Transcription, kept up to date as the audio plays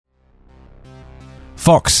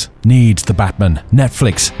Fox needs the Batman.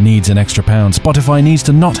 Netflix needs an extra pound. Spotify needs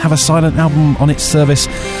to not have a silent album on its service.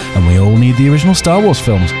 And we all need the original Star Wars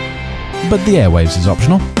films. But the airwaves is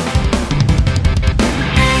optional.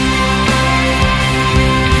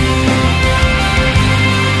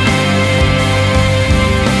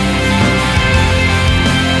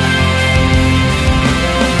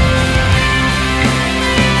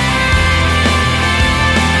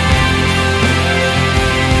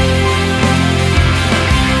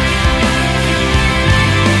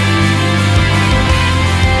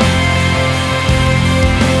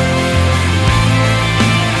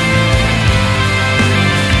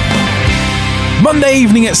 Monday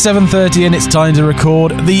evening at 7:30, and it's time to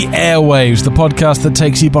record The Airwaves, the podcast that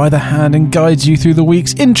takes you by the hand and guides you through the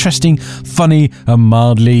week's interesting, funny and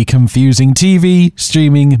mildly confusing TV,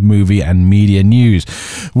 streaming, movie and media news.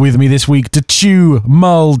 With me this week to chew,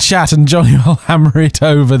 mull, chat and Johnny will hammer it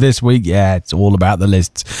over this week. Yeah, it's all about the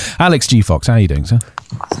lists. Alex G. Fox, how are you doing, sir?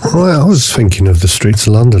 Right, I was thinking of the streets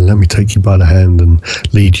of London. Let me take you by the hand and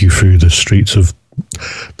lead you through the streets of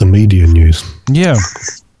the media news. Yeah.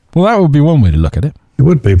 Well, that would be one way to look at it. It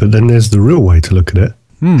would be, but then there's the real way to look at it.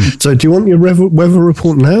 So do you want your weather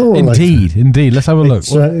report now? Or Indeed. Let's have a look.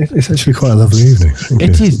 It's actually quite a lovely evening.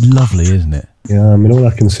 It is lovely, isn't it? Yeah, I mean, all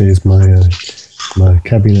I can see is my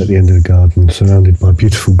cabin at the end of the garden, surrounded by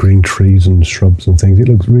beautiful green trees and shrubs and things. It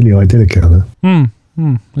looks really idyllic out there.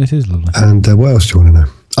 It is lovely. And what else do you want to know?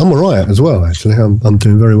 I'm all right as well, actually. I'm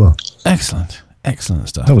doing very well. Excellent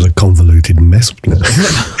stuff. That was a convoluted mess, wasn't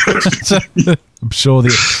it? I'm sure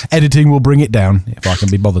the editing will bring it down if I can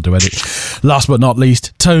be bothered to edit. Last but not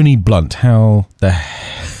least, Tony Blunt. How the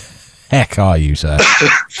heck are you, sir?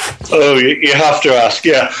 Oh, you have to ask,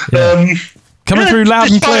 yeah. Coming through loud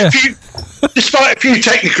and clear. Despite a few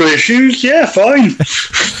technical issues, yeah, fine.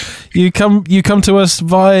 You come to us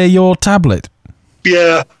via your tablet.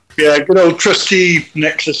 Yeah, good old trusty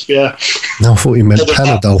Nexus, yeah. No, I thought you meant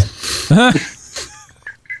Panadol.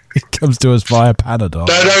 It comes to us via Panadol.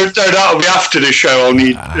 No, that'll be after the show. I'll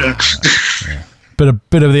need... Yeah.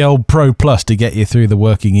 Bit of the old Pro Plus to get you through the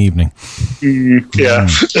working evening. Yeah.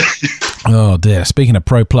 Oh, dear. Speaking of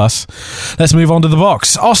Pro Plus, let's move on to the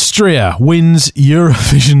box. Austria wins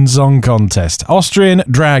Eurovision Song Contest. Austrian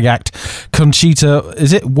drag act Conchita...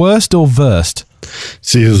 Is it Wurst or Verst?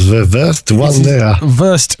 She was the worst one there.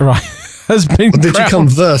 Verst, right. Has been did you come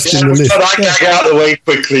first in the list? I get out of the way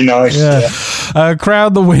quickly, nice. Yeah.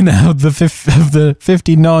 Crowned the winner of the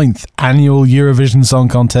 59th annual Eurovision Song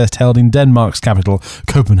Contest held in Denmark's capital,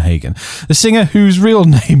 Copenhagen. The singer, whose real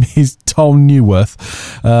name is Tom Newworth,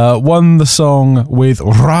 won the song with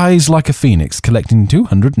Rise Like a Phoenix, collecting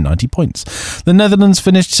 290 points. The Netherlands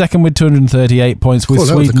finished second with 238 points, with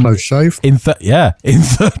Sweden... that was a close shave. In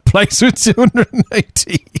third place with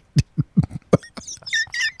 280.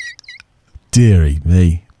 Deary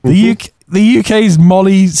me. The UK's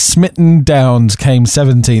Molly Smitten Downs came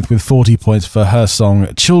 17th with 40 points for her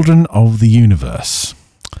song Children of the Universe.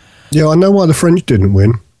 Yeah, I know why the French didn't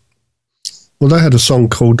win. Well, they had a song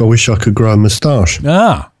called I Wish I Could Grow a Moustache.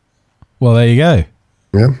 Ah, well, there you go.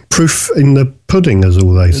 Yeah, proof in the pudding, as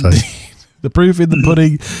all they say. The proof in the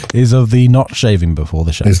pudding is of the not shaving before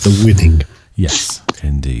the show. Is the winning. Yes,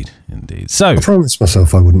 indeed. So I promised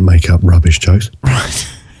myself I wouldn't make up rubbish jokes.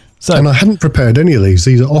 Right. So, and I hadn't prepared any of these.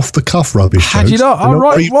 These are off-the-cuff rubbish jokes. Had you not? All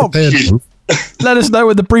right, well, let us know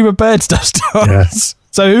when the pre-prepared stuff starts. Yes.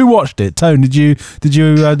 So, who watched it? Tone, did you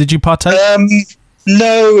partake?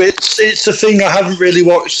 No, it's a thing I haven't really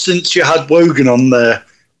watched since you had Wogan on there,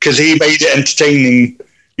 because he made it entertaining,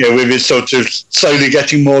 with his sort of slowly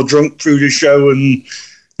getting more drunk through the show and,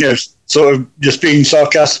 sort of just being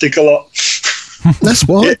sarcastic a lot. That's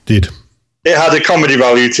what it did. It had a comedy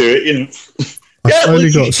value to it,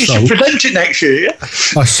 you should present it next year, yeah?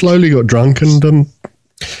 I slowly got drunk and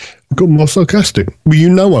got more sarcastic.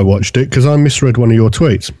 Well, I watched it because I misread one of your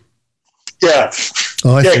tweets. Yeah.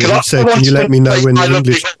 I thought you said, can you let me know when the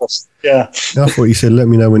English... Yeah. I thought you said, let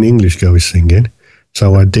me know when the English girl is singing.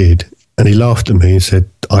 So I did. And he laughed at me and said,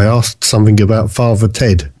 I asked something about Father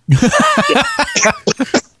Ted. I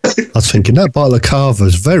was thinking, that bottle of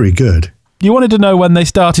Carver's very good. You wanted to know when they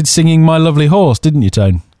started singing My Lovely Horse, didn't you,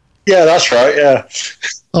 Tone? Yeah, that's right, yeah.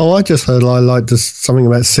 Oh, I just heard I liked something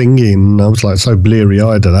about singing, and I was like so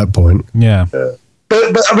bleary-eyed at that point. Yeah. But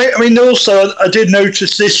I mean, also, I did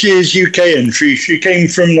notice this year's UK entry, she came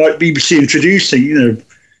from, like, BBC Introducing,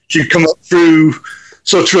 she'd come up through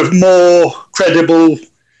sort of more credible,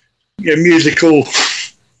 musical...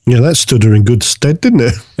 Yeah, that stood her in good stead, didn't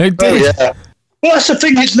it? It did. Oh, yeah. Well, that's the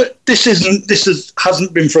thing, isn't it? This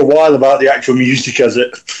hasn't been for a while about the actual music, has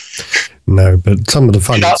it? No, but some of the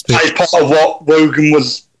funny That's part of what Wogan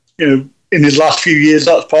was, in his last few years.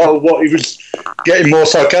 That's part of what he was getting more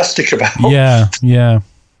sarcastic about. Yeah.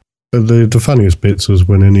 But the funniest bits was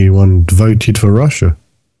when anyone voted for Russia.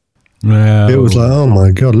 Yeah. It was like, oh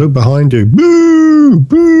my God, look behind you. Boo,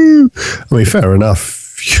 boo. I mean, fair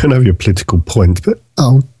enough. You can have your political points, but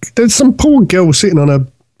there's some poor girl sitting on a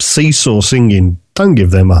seesaw singing. Don't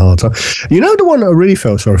give them a hard time. You know the one that I really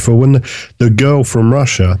felt sorry for, when the girl from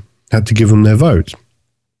Russia had to give them their vote,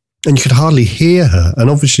 and you could hardly hear her, and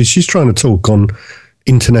obviously she's trying to talk on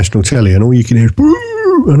international telly, and all you can hear is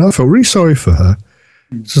boo, and I felt really sorry for her.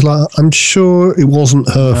 It's like, I'm sure it wasn't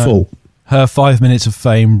her fault. Her 5 minutes of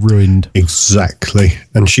fame ruined. Exactly.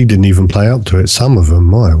 And she didn't even play up to it. Some of them,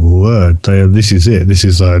 my word, this is it. This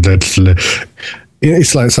is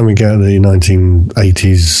it's like something out of the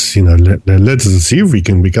 1980s, let's see if we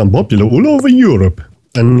can become popular all over Europe.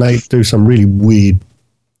 And they do some really weird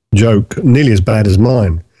joke, nearly as bad as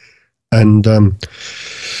mine. And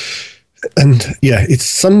yeah, it's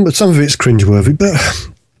some of it's cringeworthy, but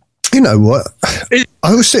you know what?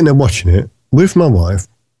 I was sitting there watching it with my wife,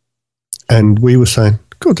 and we were saying,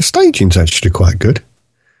 God, the staging's actually quite good.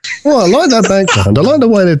 Well, I like that background. I like the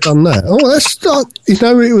way they've done that. Oh, let's start, it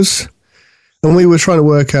was... And we were trying to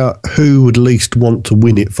work out who would least want to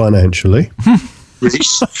win it financially.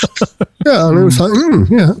 Yeah, and it was like,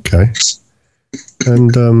 yeah, okay.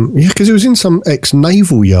 And, because it was in some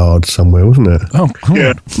ex-naval yard somewhere, wasn't it? Oh, cool.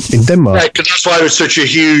 Yeah. In Denmark. Yeah, because that's why it was such a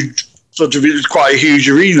huge... it was quite a huge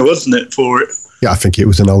arena, wasn't it, for it? Yeah, I think it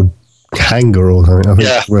was an old hangar or something. I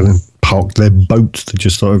think they parked their boats that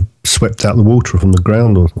just sort of swept out the water from the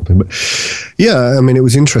ground or something. But yeah, I mean, it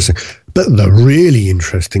was interesting. But the really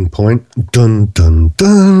interesting point, dun, dun,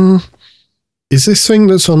 dun, is this thing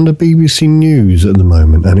that's on the BBC News at the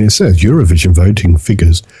moment. And it says Eurovision voting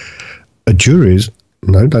figures. Juries,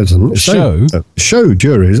 no, it doesn't. Show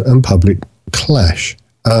juries and public clash.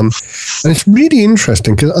 And it's really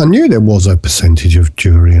interesting because I knew there was a percentage of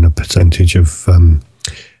jury and a percentage of,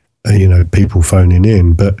 people phoning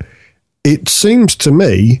in. But it seems to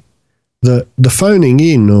me that the phoning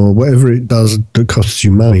in or whatever it does that costs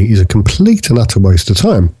you money is a complete and utter waste of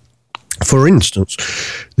time. For instance,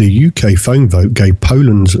 the UK phone vote gave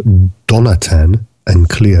Poland's Donatan and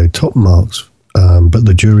Cleo top marks, but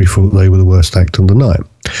the jury thought they were the worst act on the night.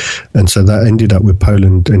 And so that ended up with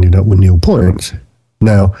Poland ended up with 0 points.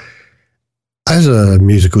 Now, as a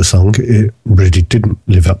musical song, it really didn't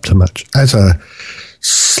live up to much. As a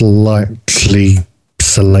slightly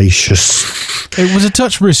salacious... It was a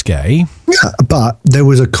touch risque. Yeah, but there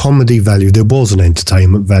was a comedy value. There was an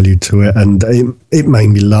entertainment value to it, and it made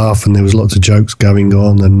me laugh, and there was lots of jokes going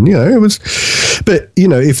on, and, it was... But,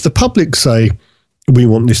 if the public say, we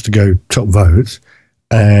want this to go top votes,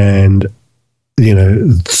 and...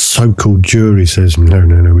 so-called jury says,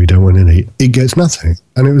 no, we don't want any. It gets nothing.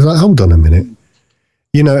 And it was like, hold on a minute.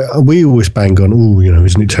 We always bang on,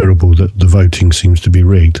 isn't it terrible that the voting seems to be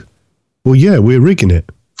rigged? Well, yeah, we're rigging it.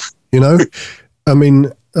 I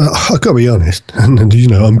mean, I've got to be honest, and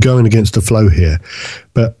I'm going against the flow here,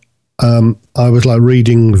 but I was like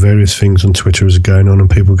reading various things on Twitter as going on, and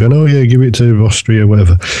people going, oh yeah, give it to Austria,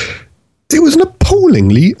 whatever. It was an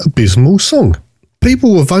appallingly abysmal song.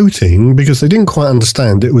 People were voting because they didn't quite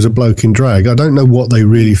understand it was a bloke in drag. I don't know what they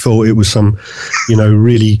really thought. It was some,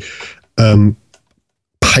 really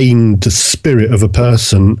pained spirit of a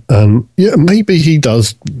person. Yeah, maybe he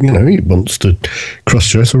does, he wants to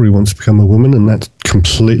cross-dress or he wants to become a woman, and that's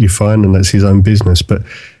completely fine, and that's his own business. But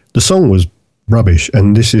the song was rubbish,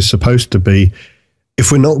 and this is supposed to be, if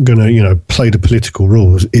we're not going to, play the political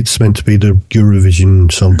rules, it's meant to be the Eurovision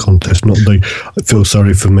Song Contest, not the I feel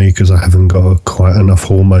sorry for me because I haven't got quite enough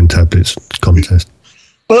hormone tablets contest.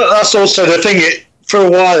 Well, that's also the thing. For a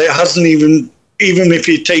while, it hasn't even if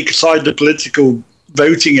you take aside the political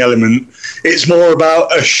voting element, it's more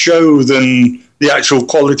about a show than the actual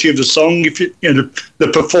quality of the song. If the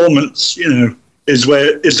performance, is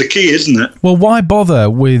the key, isn't it? Well, why bother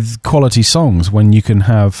with quality songs when you can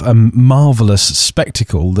have a marvellous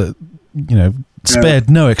spectacle that, spared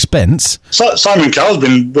no expense? Simon Cowell's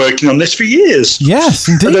been working on this for years. Yes,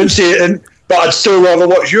 indeed. I don't see it, but I'd still rather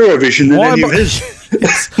watch Eurovision than any of his.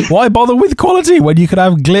 Why bother with quality when you could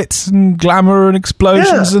have glitz and glamour and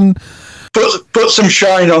explosions and... Put some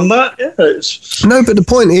shine on that. Yeah, No, but the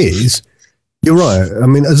point is, you're right. I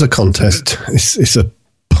mean, as a contest, it's a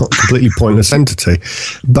completely pointless entity.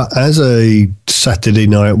 But as a Saturday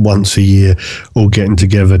night once a year, all getting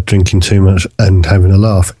together, drinking too much and having a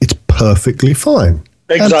laugh, it's perfectly fine.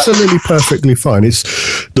 Exactly. Absolutely perfectly fine. It's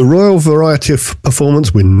the royal variety of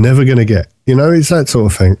performance we're never going to get. You know, it's that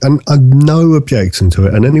sort of thing. And I've no objection to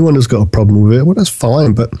it. And anyone who's got a problem with it, well, that's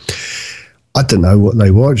fine. But I don't know what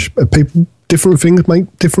they watch. People, different things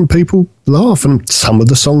make different people laugh. And some of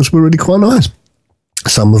the songs were really quite nice.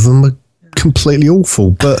 Some of them are completely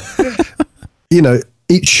awful. But, you know,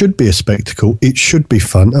 it should be a spectacle. It should be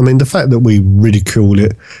fun. I mean, the fact that we ridicule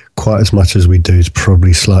it quite as much as we do is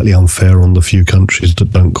probably slightly unfair on the few countries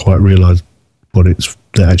that don't quite realise what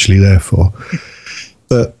they're actually there for.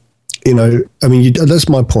 But, you know, I mean, that's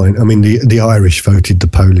my point. I mean, the Irish voted the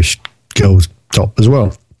Polish girls top as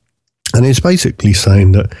well. And it's basically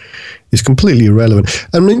saying that it's completely irrelevant.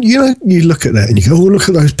 I mean, you know, you look at that and you go, oh, look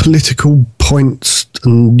at those political points,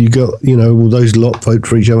 and you got, you know, all those lot vote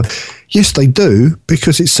for each other. Yes, they do,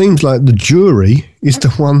 because it seems like the jury is the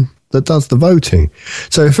one that does the voting.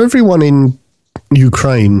 So if everyone in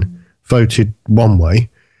Ukraine voted one way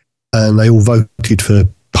and they all voted for,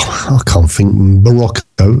 I can't think, Morocco,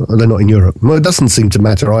 they're not in Europe. Well, it doesn't seem to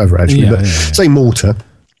matter either, actually, say Malta,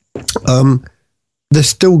 they're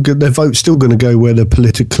still good. Their vote's still going to go where the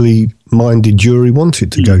politically minded jury wants it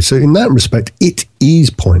to go. So in that respect, it is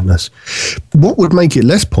pointless. What would make it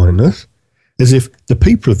less pointless is if the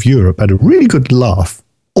people of Europe had a really good laugh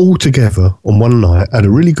all together on one night, had a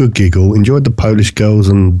really good giggle, enjoyed the Polish girls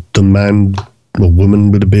and the man or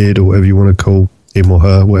woman with a beard or whatever you want to call him or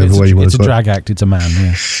her, whatever way you want to call it. It's a drag act. It's a man,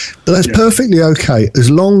 yeah. But that's perfectly okay as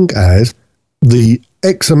long as the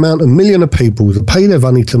X amount of million of people that pay their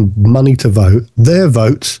money to vote, their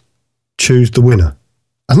votes choose the winner.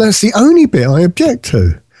 And that's the only bit I object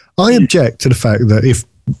to. I object to the fact that if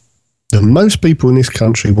the most people in this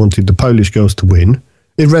country wanted the Polish girls to win,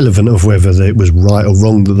 irrelevant of whether it was right or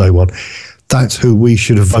wrong that they won, that's who we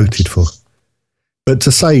should have voted for. But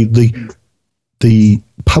to say the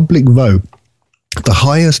public vote, the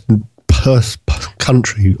highest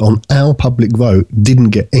country on our public vote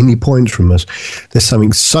didn't get any points from us, there's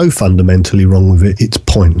something so fundamentally wrong with it, it's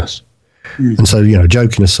pointless. And so, you know,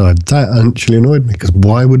 joking aside, that actually annoyed me, because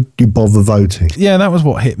why would you bother voting? Yeah, that was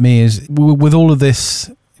what hit me, is with all of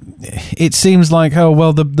this, it seems like, oh,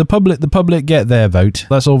 well, the public get their vote.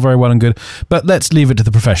 That's all very well and good, but let's leave it to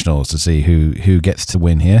the professionals to see who gets to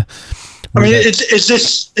win here. I mean, is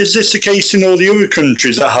this the case in all the other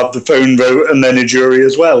countries that have the phone vote and then a jury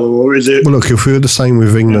as well, or is it? Well, look, if we were the same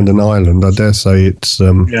with England and Ireland, I dare say it's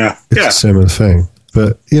a similar thing.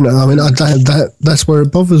 But you know, I mean, that's where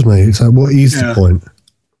it bothers me. It's like, what is the point?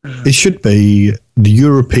 It should be the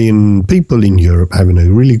European people in Europe having a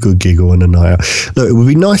really good giggle and a night out. Look, it would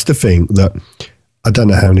be nice to think that, I don't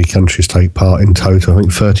know how many countries take part in total. I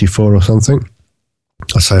think 34 or something.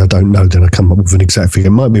 I say I don't know, then I come up with an exact figure.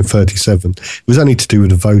 It might be 37. It was only to do with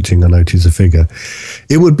the voting, I noticed the figure.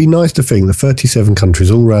 It would be nice to think that 37 countries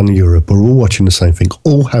all around Europe are all watching the same thing,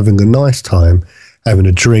 all having a nice time, having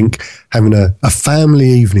a drink, having a family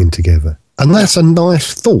evening together. And that's a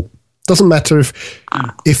nice thought. Doesn't matter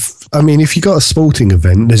if you got a sporting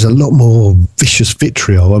event, there's a lot more vicious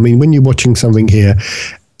vitriol. I mean, when you're watching something here,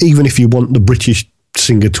 even if you want the British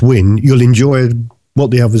singer to win, you'll enjoy what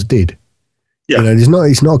the others did. Yeah. You know,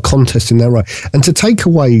 it's not a contest in that way. And to take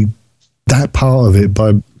away that part of it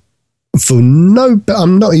I'm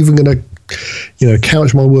not even going to,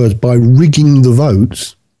 couch my words, by rigging the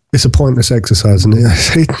votes, it's a pointless exercise, and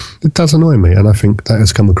it does annoy me. And I think that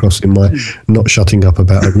has come across in my not shutting up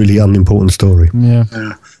about a really unimportant story. Yeah.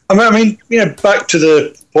 I mean, back to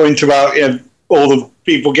the point about all the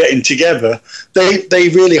people getting together. They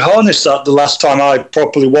really harnessed that. The last time I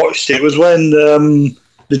properly watched it was when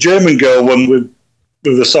the German girl won with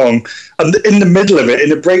a song, and in the middle of it,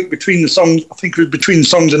 in a break between the songs, I think it was between the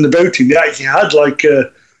songs and the voting, they actually had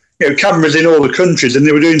cameras in all the countries, and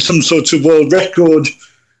they were doing some sort of world record,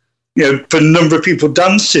 for the number of people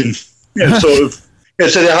dancing, sort of.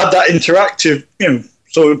 So they had that interactive,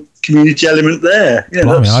 sort of community element there. I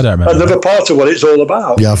don't remember. Another part of what it's all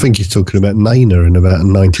about. Yeah, I think he's talking about Nina in about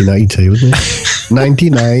 1980, wasn't it?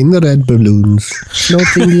 99, the red balloons,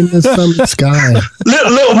 floating in the summer sky.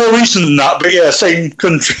 Little more recent than that, but yeah, same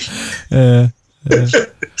country. I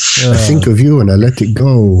think of you and I let it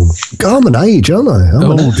go. I'm an age, aren't I?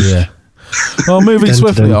 Oh, dear. Well, moving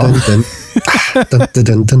swiftly on.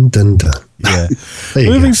 Yeah.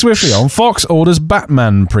 Moving swiftly on, Fox orders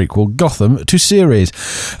Batman prequel Gotham to series.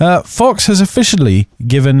 Fox has officially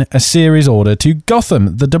given a series order to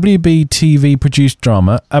Gotham, the WB TV produced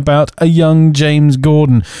drama about a young James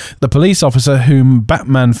Gordon, the police officer whom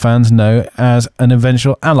Batman fans know as an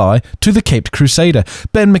eventual ally to the Caped Crusader.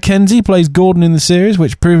 Ben McKenzie plays Gordon in the series,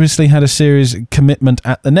 which previously had a series commitment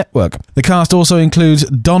at the network. The cast also includes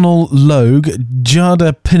Donald Logue,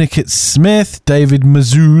 Jada Pinkett Smith, Smith, David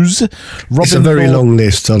Mazouz, Robin. It's a very long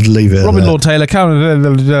list. I'd leave it. Robin Lord Taylor,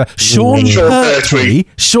 Sean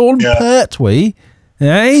Pertwee.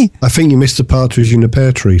 Eh? I think you missed a partridge in a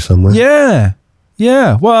pear tree somewhere.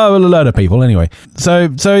 Yeah, well, a load of people anyway. So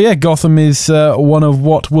yeah, Gotham is one of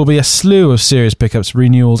what will be a slew of serious pickups,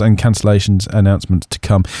 renewals and cancellations announcements to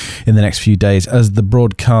come in the next few days as the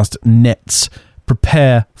broadcast nets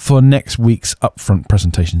prepare for next week's upfront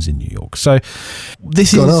presentations in New York. So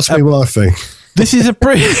this Go on, ask me what I think. This is a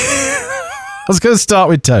pretty... I was going to start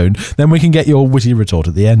with Tone, then we can get your witty retort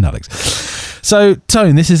at the end, Alex. So,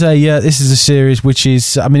 Tone, this is a series which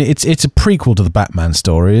is, I mean, it's a prequel to the Batman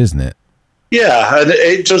story, isn't it? Yeah, and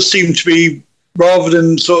it does seem to be, rather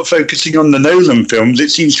than sort of focusing on the Nolan films, it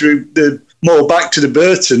seems to be more back to the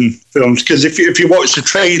Burton films. Because if you watch the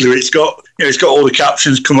trailer, it's got all the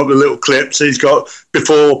captions come up with little clips. It's got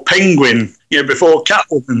before Penguin, before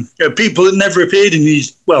Catwoman. People that never appeared in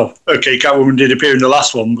these. Well, okay, Catwoman did appear in the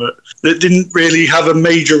last one, but that didn't really have a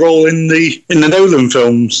major role in the Nolan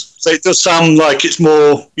films. So it does sound like it's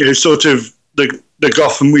more, sort of the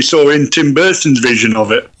Gotham we saw in Tim Burton's vision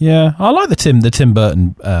of it. Yeah, I like the Tim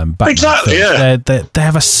Burton Batman. Exactly, films. yeah. They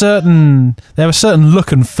have a certain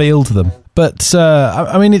look and feel to them. But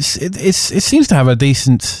I mean, it seems to have a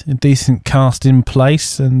decent cast in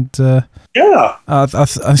place, and yeah,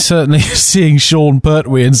 I'm certainly seeing Sean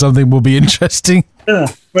Pertwee in something will be interesting. Yeah,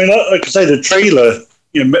 I mean, like I say, the trailer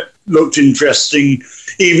looked interesting,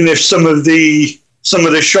 even if some of the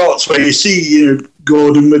shots where you see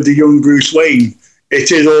Gordon with the young Bruce Wayne, it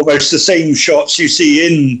is almost the same shots you see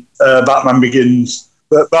in Batman Begins.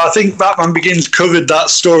 But I think Batman Begins covered that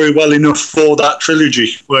story well enough for that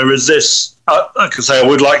trilogy, whereas this, like I say, I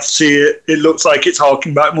would like to see it. It looks like it's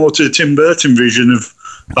harking back more to the Tim Burton vision of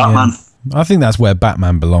Batman. Yeah. I think that's where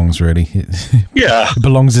Batman belongs, really. It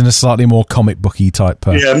belongs in a slightly more comic booky type.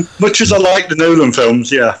 Yeah, much as I like the Nolan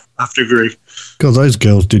films, yeah, I have to agree. God, those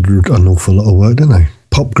girls did an awful lot of work, didn't they?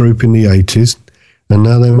 Pop group in the 80s, and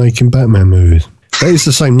now they're making Batman movies. That is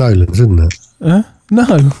the same Nolan's, isn't it?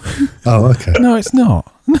 No. Oh, okay. No, it's not.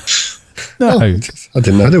 No. Oh, I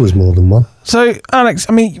didn't know there was more than one. So, Alex,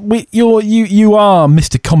 I mean, you are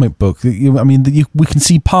Mr. Comic Book. We can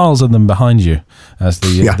see piles of them behind you, as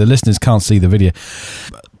the listeners can't see the video.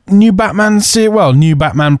 New Batman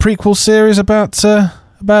prequel series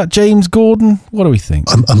about James Gordon. What do we think?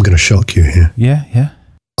 I'm going to shock you here. Yeah.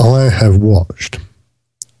 I have watched,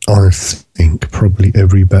 I think, probably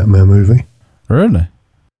every Batman movie. Really?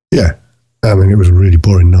 Yeah. I mean, it was a really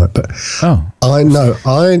boring night, but I know.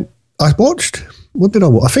 I watched, what did I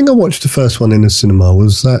watch? I think I watched the first one in the cinema.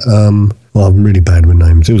 Was that, I'm really bad with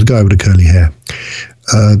names. It was a guy with the curly hair.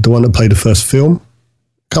 The one that played the first film.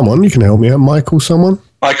 Come on, you can help me out. Michael someone?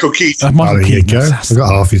 Michael Keaton. Michael Keaton. There you go. I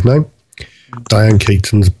got half his name. Diane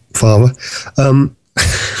Keaton's father.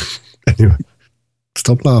 Anyway.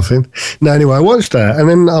 Stop laughing. No, anyway, I watched that, and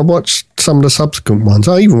then I watched some of the subsequent ones.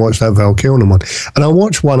 I even watched that Val Kilmer one. And I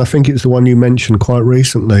watched one, I think it's the one you mentioned quite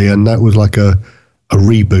recently, and that was like a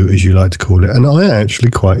reboot, as you like to call it. And I actually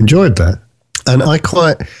quite enjoyed that. And I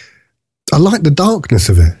like the darkness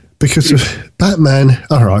of it, because of Batman,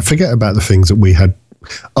 all right, forget about the things that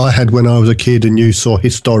I had when I was a kid and you saw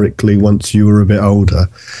historically once you were a bit older.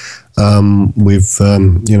 With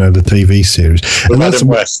the TV series, and that's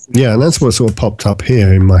what sort of popped up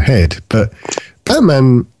here in my head. But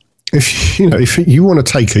Batman, if you want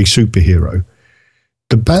to take a superhero,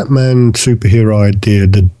 the Batman superhero idea,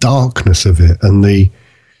 the darkness of it, and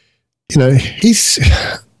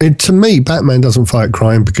to me, Batman doesn't fight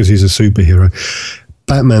crime because he's a superhero.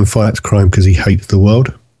 Batman fights crime because he hates the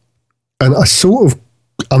world, and I sort of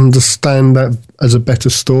understand that as a better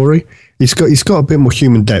story. He's got a bit more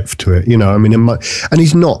human depth to it, I mean, and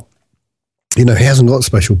he's not, he hasn't got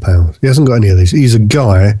special powers. He hasn't got any of these. He's a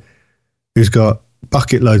guy who's got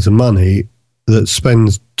bucket loads of money that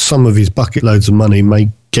spends some of his bucket loads of money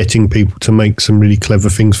getting people to make some really clever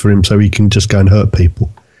things for him so he can just go and hurt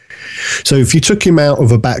people. So if you took him out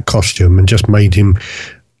of a bat costume and just made him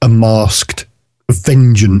a masked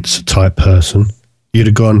vengeance type person, you'd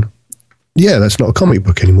have gone, yeah, that's not a comic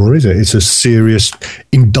book anymore, is it? It's a serious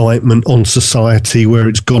indictment on society where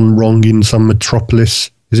it's gone wrong in some metropolis.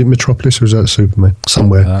 Is it Metropolis or is that Superman?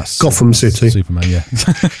 Somewhere. Gotham City. Superman, yeah.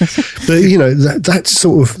 But,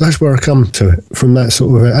 that's where I come to it, from that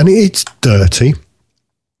sort of... And it's dirty.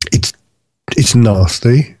 It's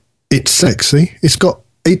nasty. It's sexy. It's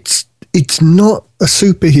not a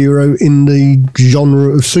superhero in the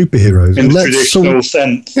genre of superheroes. In the traditional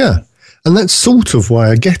sense. Yeah. And that's sort of why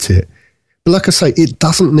I get it. But like I say, it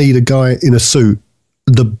doesn't need a guy in a suit.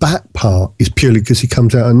 The bat part is purely because he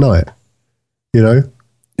comes out at night.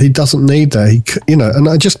 He doesn't need that. And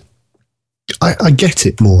I get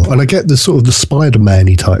it more, and I get the sort of the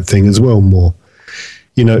Spider-Man-y type thing as well more.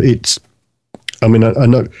 I know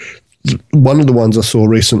one of the ones I saw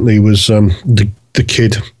recently was the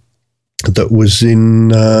kid that was in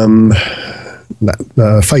that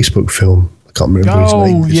Facebook film. I can't remember his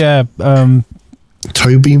name. Oh, yeah.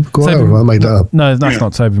 Tobey Maguire? I made that up. No, that's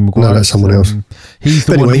not Tobey Maguire. No, that's someone else. He's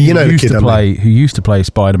the one who used to play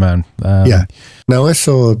Spider-Man. Yeah. Now, I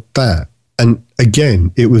saw that, and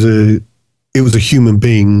again, it was a human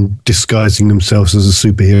being disguising themselves as a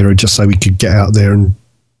superhero just so he could get out there and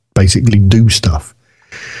basically do stuff.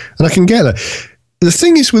 And I can get that. The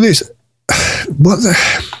thing is with this,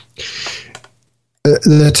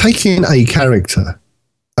 they're taking a character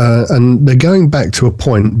and they're going back to a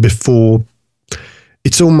point before.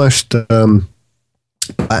 It's almost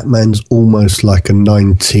Batman's almost like a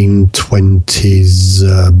 1920s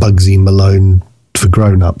Bugsy Malone for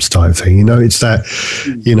grown-ups type thing. It's that,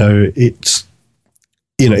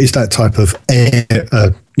 it's that type of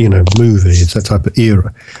movie. It's that type of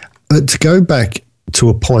era. But to go back to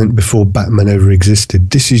a point before Batman ever existed,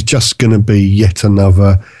 this is just going to be yet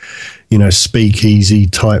another, speakeasy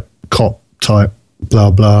type, cop type, blah,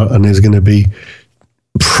 blah. And there's going to be,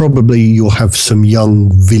 probably you'll have some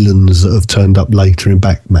young villains that have turned up later in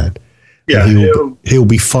Batman. Yeah, he'll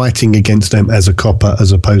be fighting against them as a copper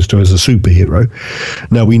as opposed to as a superhero.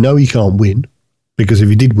 Now, we know he can't win, because if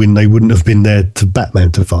he did win, they wouldn't have been there to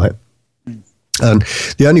Batman to fight. And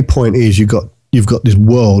the only point is you've got this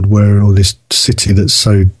world or this city that's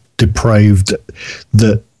so depraved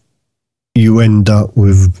that you end up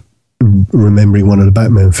with, remembering one of the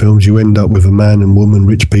Batman films, you end up with a man and woman,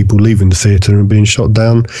 rich people leaving the theatre and being shot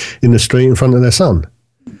down in the street in front of their son.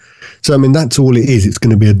 So, that's all it is. It's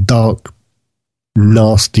going to be a dark,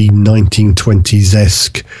 nasty,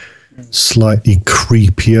 1920s-esque, slightly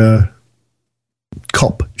creepier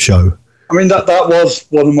cop show. That was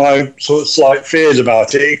one of my sort of slight fears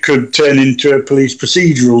about it. It could turn into a police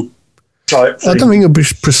procedural type thing. I don't think it'll be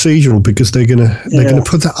procedural, because they're gonna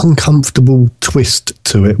put that uncomfortable twist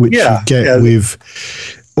to it, which you get with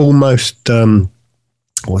almost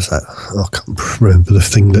what's that? I can't remember the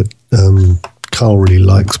thing that Carl really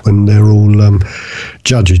likes when they're all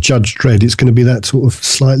judges. Judge Dredd. It's going to be that sort of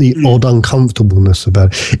slightly odd uncomfortableness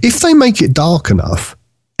about it. If they make it dark enough,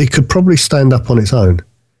 it could probably stand up on its own.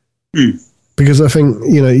 Because I think,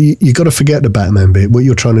 you got to forget the Batman bit. What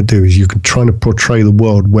you're trying to do is you're trying to portray the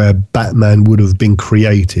world where Batman would have been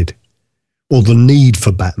created, or the need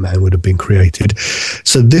for Batman would have been created.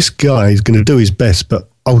 So this guy is going to do his best, but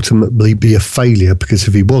ultimately be a failure, because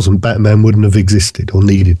if he wasn't, Batman wouldn't have existed or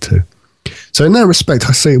needed to. So in that respect,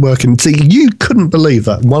 I see it working. See, you couldn't believe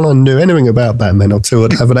that. One, I knew anything about Batman, or two,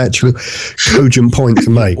 I'd have an actual cogent point to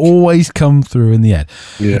make. Always come through in the end.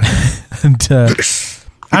 Yeah. And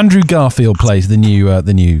Andrew Garfield plays the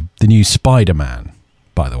new Spider-Man,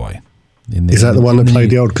 by the way. Is that the one that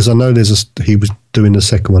played the old? Because I know he was doing the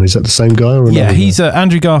second one. Is that the same guy? Or he's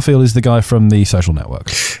Andrew Garfield is the guy from The Social Network.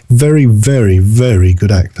 Very, very, very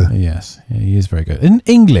good actor. Yes, he is very good. In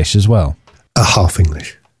English as well. Half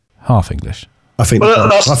English. Half English. I think.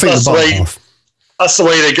 That's the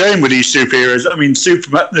way they're going with these superheroes.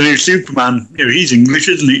 Superman, the new Superman. He's English,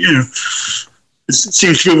 isn't he? It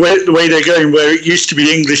seems to be the way they're going. Where it used to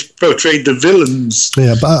be English portrayed the villains.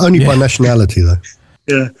 Yeah, but only by nationality, though.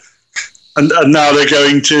 Yeah. And now they're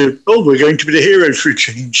going to, we're going to be the heroes for a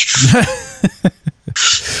change.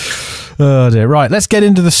 Oh dear. Right, let's get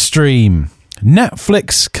into the stream.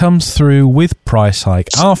 Netflix comes through with price hike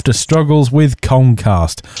after struggles with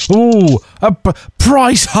Comcast. Ooh, a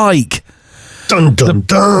price hike. Dun, dun,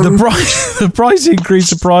 dun. The price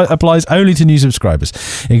increase applies only to new subscribers.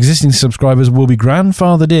 Existing subscribers will be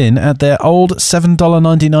grandfathered in at their old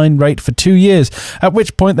 $7.99 rate for 2 years, at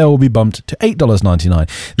which point they will be bumped to $8.99.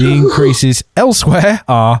 The increases elsewhere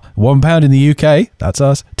are £1 in the UK, that's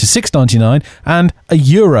us, to $6.99, and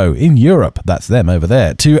 €1 in Europe, that's them over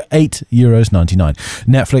there, to €8.99.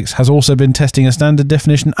 Netflix has also been testing a standard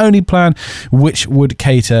definition only plan, which would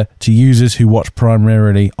cater to users who watch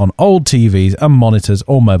primarily on old TVs and monitors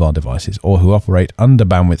or mobile devices, or who operate under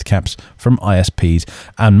bandwidth caps from ISPs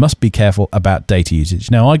and must be careful about data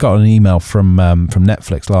usage. Now, I got an email from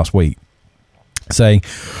Netflix last week saying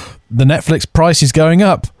the Netflix price is going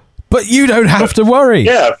up, but you don't have to worry,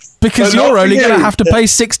 because you're only going to have to pay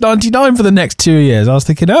 $6.99 for the next 2 years. I was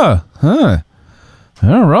thinking, all right.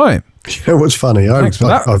 You know what's funny? I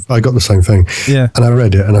got the same thing, and I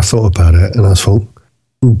read it and I thought about it and I thought,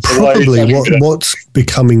 probably what's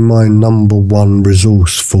becoming my number one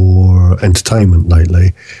resource for entertainment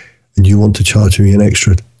lately, and you want to charge me an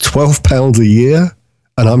extra £12 a year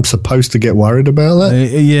and I'm supposed to get worried about that?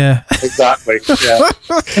 Yeah. Exactly. Yeah.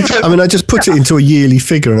 I mean, I just put it into a yearly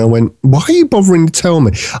figure, and I went, "Why are you bothering to tell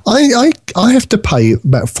me? I have to pay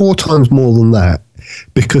about 4 times more than that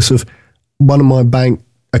because of one of my bank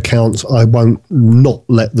accounts. I won't not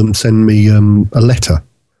let them send me a letter,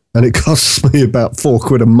 and it costs me about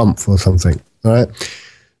 £4 a month or something. All right,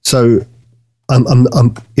 so I'm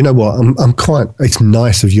you know what? I'm quite. It's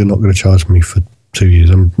nice if you're not going to charge me for 2 years.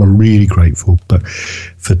 I'm really grateful, but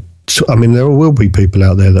I mean, there will be people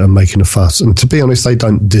out there that are making a fuss, and to be honest, they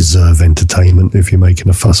don't deserve entertainment if you're making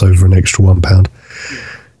a fuss over an extra £1.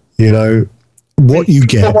 You know what you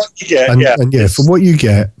get, for what you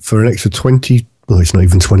get for an extra 20. Well, it's not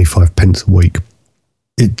even 25 pence a week.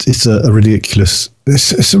 It's a ridiculous.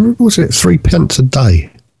 What's it? 3 pence a day.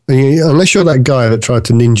 Unless you're that guy that tried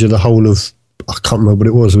to ninja the whole of. I can't remember what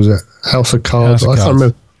it was. Was it House of Cards? I can't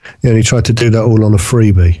remember. Yeah, and he tried to do that all on a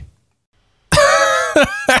freebie.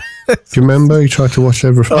 Do you remember? He tried to watch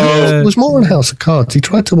everything. It was more on House of Cards. He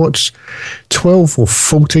tried to watch 12 or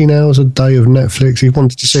 14 hours a day of Netflix. He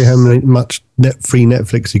wanted to see how much free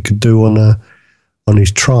Netflix he could do on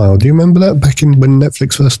his trial. Do you remember that back in when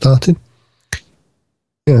Netflix first started?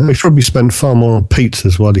 Yeah, he probably spent far more on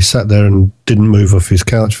pizzas while he sat there and didn't move off his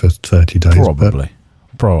couch for 30 days.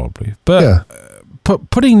 Probably. But yeah.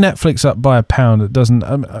 Putting Netflix up by £1, it doesn't...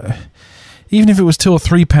 even if it was £2 or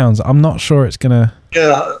 £3, I'm not sure it's going to...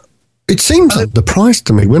 Yeah. It seems like the price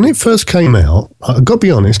to me. When it first came out, I've got to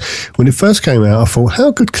be honest, when it first came out, I thought,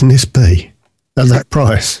 how good can this be at that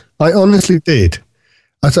price? I honestly did.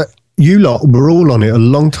 I thought, you lot were all on it a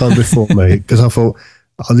long time before me, because I thought,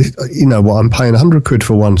 you know what, I'm paying £100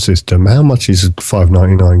 for one system. How much is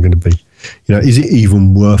 $5.99 going to be? You know, is it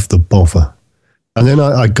even worth the bother? And then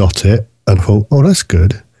I got it and thought, oh, that's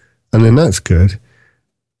good. And then that's good.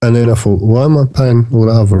 And then I thought, why am I paying all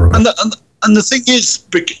the other? And the thing is,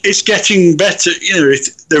 it's getting better. You know,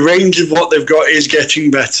 the range of what they've got is getting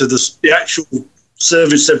better. The actual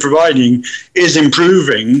service they're providing is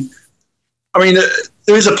improving. I mean,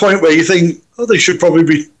 there is a point where you think, oh, they should probably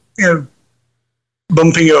be, you know,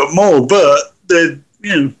 bumping it up more. But the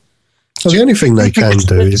only thing they can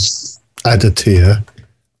do is add a tier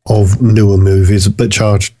of newer movies, but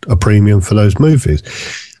charge a premium for those movies.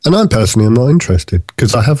 And I personally am not interested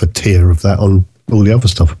because I have a tier of that on all the other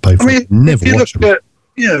stuff I pay for. I mean, never watch them.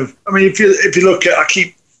 If you look at, I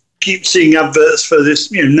keep seeing adverts for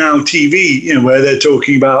this, Now TV, where they're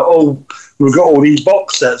talking about, oh, we've got all these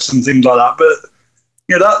box sets and things like that,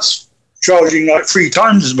 but that's charging like 3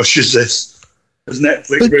 times as much as this, as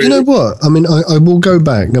Netflix. But really. You know what? I mean, I will go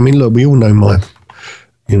back. I mean, look, we all know my,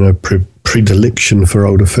 predilection for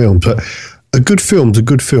older films, but a good film's a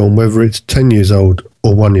good film, whether it's 10 years old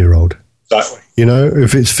or 1 year old. Exactly.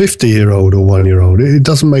 If it's 50-year-old or 1 year old, it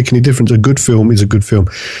doesn't make any difference. A good film is a good film.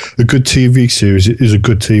 A good TV series is a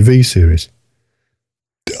good TV series.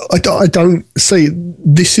 I don't say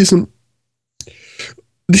this isn't.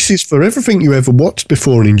 This is for everything you ever watched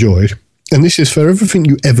before and enjoyed, and this is for everything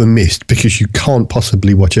you ever missed because you can't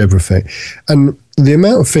possibly watch everything. And the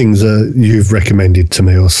amount of things you've recommended to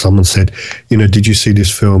me, or someone said, did you see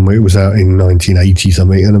this film? It was out in 1980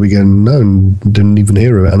 something, and I go, no, didn't even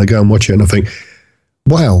hear of it. And I go and watch it, and I think,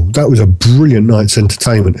 wow, that was a brilliant night's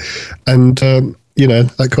entertainment. And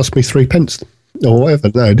that cost me 3 pence or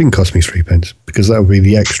whatever. No, it didn't cost me 3 pence because that would be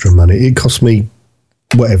the extra money. It cost me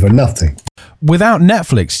whatever, nothing. Without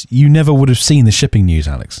Netflix, you never would have seen the shipping news,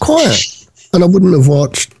 Alex. Quiet. And I wouldn't have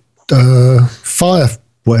watched Fire,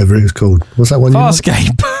 whatever it was called. Was that one?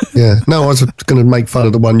 Farscape. Yeah. No, I was going to make fun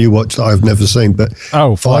of the one you watched that I've never seen, but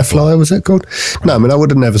Firefly, was that called? No, I mean, I would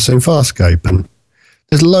have never seen Farscape, and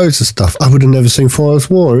there's loads of stuff. I would have never seen Fire's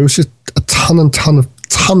War. It was just a ton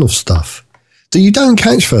of stuff that you don't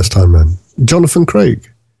catch first time, man. Jonathan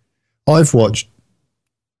Creek. I've watched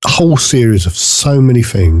a whole series of so many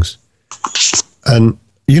things, and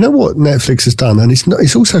you know what Netflix has done, and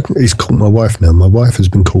it's caught my wife now. My wife has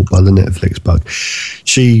been caught by the Netflix bug.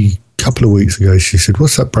 A couple of weeks ago, she said,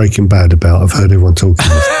 "What's that Breaking Bad about? I've heard everyone talking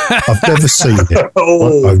about it." I've never seen it.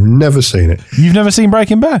 I've never seen it. You've never seen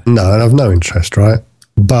Breaking Bad? No, and I've no interest, right?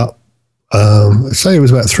 But say it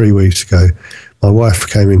was about 3 weeks ago, my wife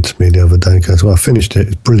came in to me the other day and goes, "Well, I finished it.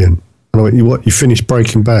 It's brilliant." And I went, You finished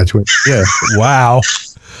Breaking Bad?" She went, "Yeah." Wow.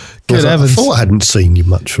 Good heavens. I thought I hadn't seen you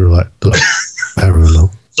much for like however long.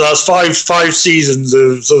 So that's five seasons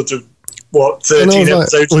of sort of, 13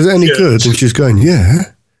 episodes. Was it any good? And she's going, "Yeah."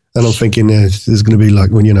 And I'm thinking there's going to be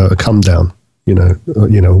like when, a come down,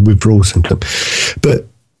 withdrawal symptom. But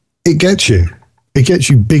it gets you. It gets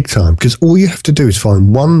you big time because all you have to do is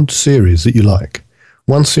find one series that you like,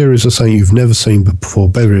 One series of something you've never seen before,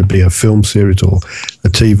 whether it be a film series or a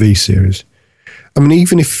TV series. I mean,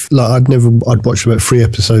 even if like I'd watched about 3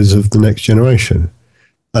 episodes of The Next Generation,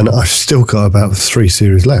 and I've still got about 3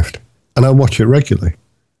 series left, and I watch it regularly.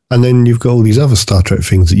 And then you've got all these other Star Trek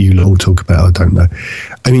things that you all talk about. I don't know.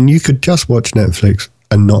 I mean, you could just watch Netflix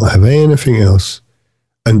and not have anything else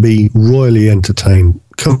and be royally entertained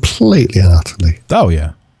completely and utterly. Oh,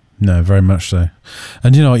 yeah. No, very much so.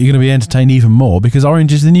 And you know what? You're going to be entertained even more because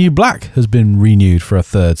Orange is the New Black has been renewed for a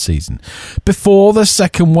 3rd season before the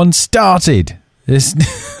 2nd one started. This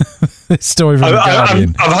story from The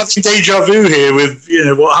Guardian. I'm having deja vu here with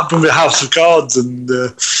what happened with House of Cards and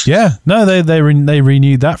yeah, no, they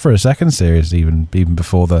renewed that for a 2nd series even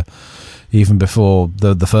before the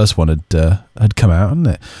first one had come out, hadn't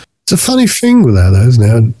it? It's a funny thing with that, though, isn't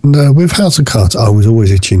it? No, with House of Cards, I was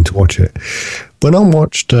always itching to watch it. When I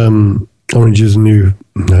watched Orange is the New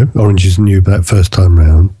that first time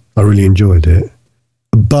round, I really enjoyed it,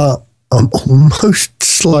 but I'm almost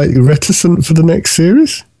slightly reticent for the next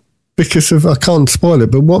series because I can't spoil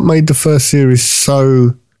it, but what made the first series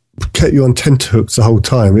so kept you on tenterhooks the whole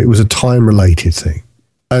time, it was a time-related thing.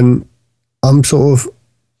 And I'm sort of,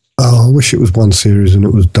 I wish it was one series and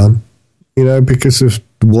it was done, because of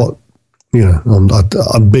what,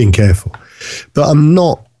 I'm being careful. But I'm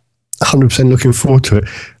not 100% looking forward to it.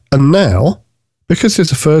 And now, because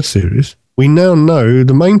there's a 3rd series, we now know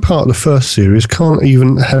the main part of the 1st series can't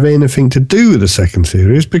even have anything to do with the 2nd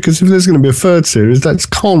series, because if there's going to be a 3rd series, that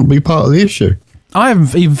can't be part of the issue. I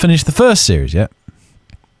haven't even finished the 1st series yet.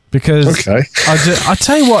 Because okay. I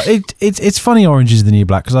tell you what, it's funny, Orange is the New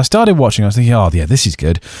Black, because I started watching, I was thinking, oh yeah, this is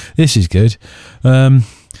good. Is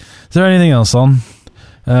there anything else on?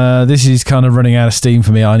 This is kind of running out of steam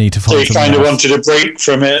for me. I need to find something. So you kind of wanted a break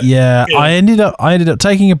from it. Yeah, I ended up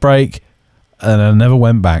taking a break, and I never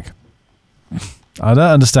went back. I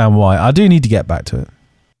don't understand why. I do need to get back to it.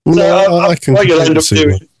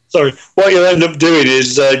 So what you'll end up doing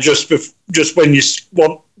is just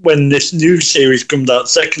when this new series comes out,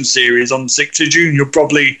 2nd series on 6th of June, you'll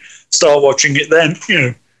probably start watching it then.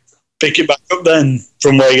 Pick it back up then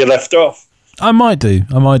from where you left off. I might do,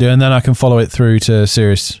 and then I can follow it through to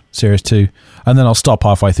series 2, and then I'll stop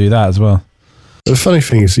halfway through that as well. The funny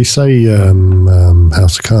thing is, you say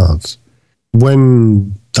House of Cards.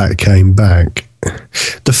 When that came back,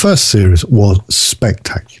 the 1st series was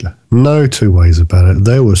spectacular. No two ways about it.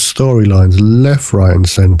 There were storylines left, right, and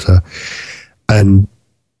centre, and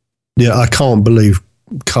yeah, I can't believe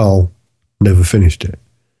Carl never finished it.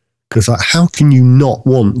 Because how can you not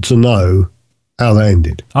want to know how that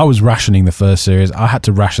ended? I was rationing the 1st series. I had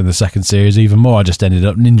to ration the 2nd series even more. I just ended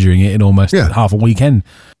up ninjaing it in almost half a weekend.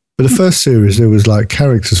 But the 1st series, there was like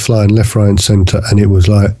characters flying left, right, and centre, and it was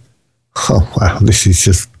like, oh wow, this is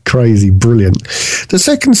just crazy brilliant. The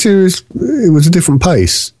 2nd series, it was a different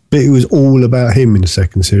pace, but it was all about him in the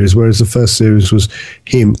 2nd series, whereas the 1st series was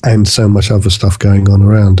him and so much other stuff going on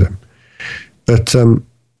around him. But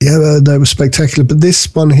they were spectacular. But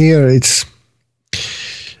this one here,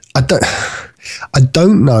 I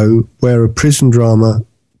don't know where a prison drama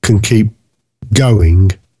can keep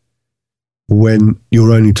going when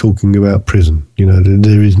you're only talking about prison.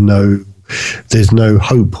 There's no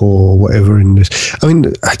hope or whatever in this. I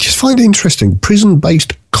mean, I just find it interesting.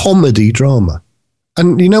 Prison-based comedy drama.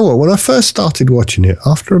 And you know what? When I first started watching it,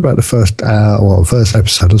 after about the first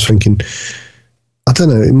episode, I was thinking, I don't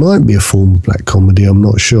know, it might be a form of black comedy, I'm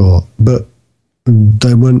not sure. But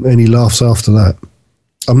there weren't any laughs after that.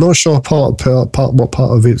 I'm not sure what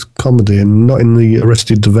part of it's comedy, and not in the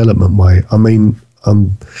Arrested Development way. I mean,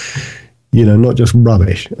 not just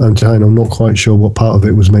rubbish. I'm not quite sure what part of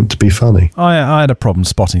it was meant to be funny. I had a problem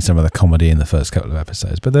spotting some of the comedy in the first couple of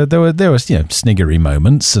episodes, but there was sniggery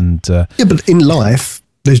moments and yeah, but in life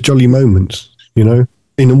there's jolly moments, in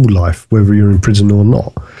all life, whether you're in prison or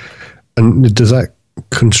not. And does that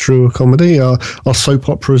construe a comedy? Are soap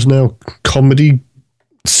operas now comedy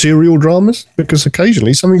serial dramas? Because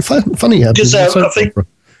occasionally something funny happens. I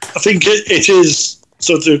think it is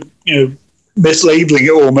sort of mislabeling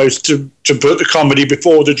it almost to put the comedy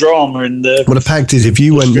before the drama. And well, the fact is, if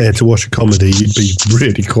you went there to watch a comedy, you'd be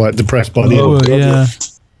really quite depressed by the end. Yeah.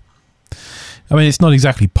 I mean, it's not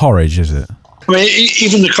exactly porridge, is it? I mean,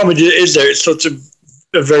 even the comedy that is there, it's sort of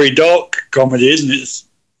a very dark comedy, isn't it?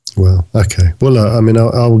 Well, okay. Well, I mean,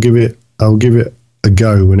 I'll give it a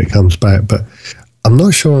go when it comes back, but I'm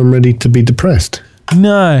not sure I'm ready to be depressed.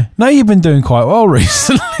 No, you've been doing quite well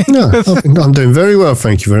recently. No, I'm doing very well,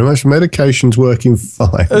 thank you very much. Medication's working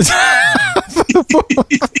fine.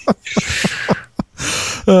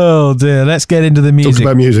 Oh dear, let's get into the music.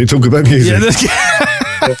 Talk about music.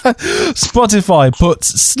 Spotify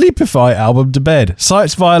puts Sleepify album to bed.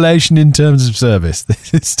 Cites violation in terms of service.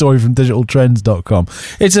 This is a story from digitaltrends.com.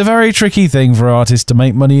 It's a very tricky thing for artists to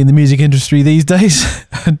make money in the music industry these days.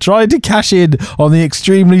 Trying to cash in on the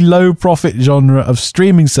extremely low profit genre of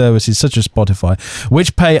streaming services such as Spotify,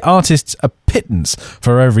 which pay artists a pittance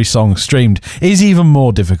for every song streamed, is even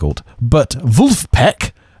more difficult. But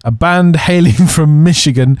Wolfpack, a band hailing from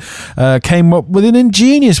Michigan, came up with an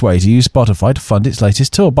ingenious way to use Spotify to fund its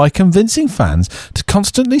latest tour by convincing fans to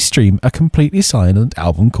constantly stream a completely silent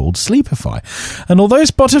album called Sleepify. And although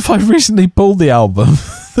Spotify recently pulled the album,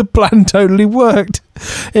 the plan totally worked.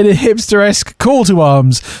 In a hipster-esque call to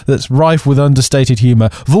arms that's rife with understated humour,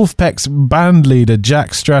 Wolfpack's band leader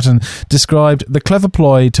Jack Stratton described the clever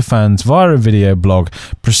ploy to fans via a video blog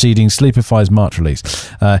preceding Sleepify's March release.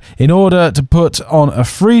 In order to put on a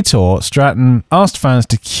free tour, Stratton asked fans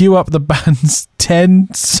to queue up the band's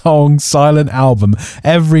 10-song silent album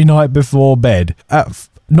every night before bed. At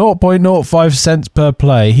 0.05 cents per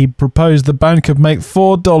play, he proposed the band could make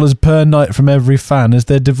 $4 per night from every fan as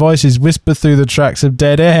their devices whisper through the tracks of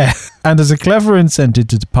dead air. And as a clever incentive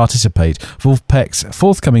to participate, Wolfpack's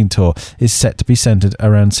forthcoming tour is set to be centred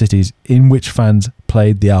around cities in which fans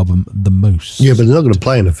played the album the most. Yeah, but they're not going to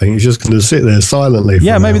play anything. It's just going to sit there silently.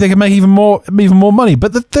 Yeah, maybe they can make even more money.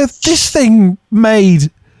 But this thing made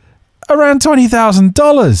around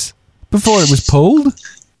 $20,000 before it was pulled.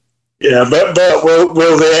 Yeah, but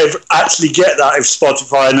will they ever actually get that if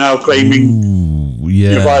Spotify are now claiming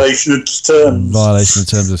violation of terms? Violation of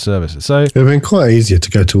terms of service. So it would have been quite easier to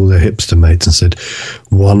go to all their hipster mates and said,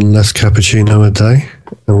 one less cappuccino a day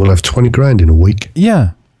and we'll have 20 grand in a week.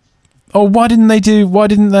 Yeah. Or why didn't they do a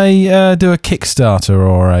Kickstarter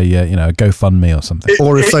or a GoFundMe or something?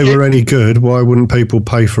 Or if they were any good, why wouldn't people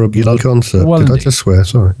pay for a concert? Well, Did I just swear?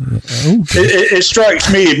 Sorry. It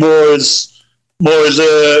strikes me more as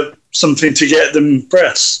something to get them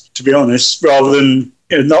press, to be honest, rather than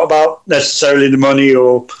not about necessarily the money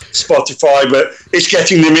or Spotify, but it's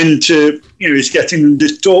getting them into it's getting them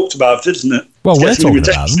just talked about, isn't it? Well, we're talking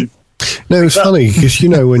about them. No, it's funny because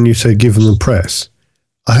when you said give them the press,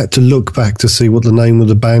 I had to look back to see what the name of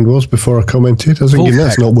the band was before I commented. I was thinking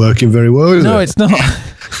that's not working very well, is it? No, it's not.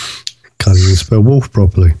 Can't even spell wolf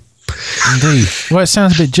properly. Indeed. Well, it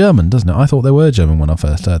sounds a bit German, doesn't it? I thought they were German when I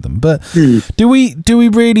first heard them. But do we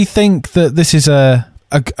really think that this is a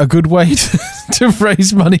good way to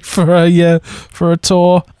raise money for a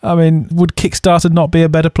tour? I mean, would Kickstarter not be a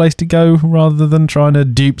better place to go rather than trying to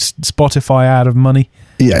dupe Spotify out of money?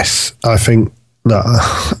 Yes, I think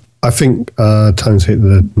Tone's hit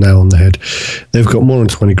the nail on the head. They've got more than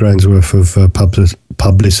 20 grand's worth of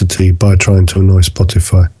publicity by trying to annoy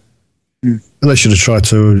Spotify. And they should have tried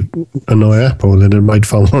to annoy Apple and then have made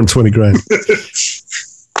far more than 20 grand.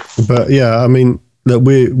 But yeah, I mean, look,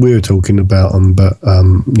 we're talking about them, but our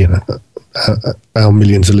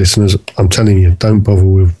millions of listeners, I'm telling you, don't bother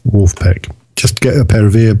with Wolfpack. Just get a pair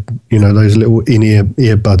of those little in-ear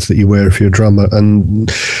earbuds that you wear if you're a drummer,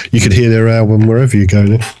 and you could hear their album wherever you go.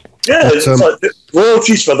 Yeah, it's like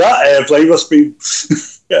royalties for that airplay must be.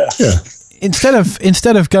 Yeah.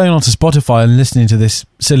 Instead of going onto Spotify and listening to this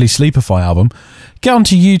silly Sleepify album, get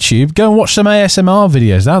onto YouTube, go and watch some ASMR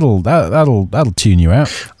videos. That'll tune you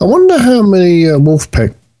out. I wonder how many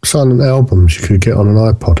Wolfpack silent albums you could get on an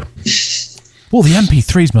iPod. Well, the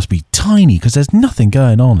MP3s must be tiny because there's nothing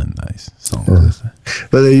going on in those songs. Yeah.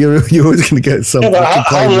 But you're always going to get some.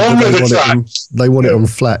 How long are the tracks? They want it on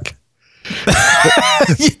FLAC.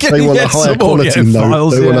 They want a higher quality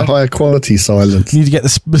note. They want a higher quality silence. You need to get the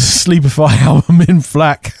Sleepify album in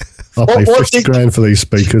FLAC. I'll pay 50 grand for these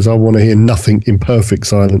speakers. I want to hear nothing in perfect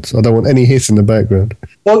silence. I don't want any hiss in the background.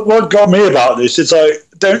 What got me about this is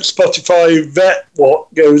don't Spotify vet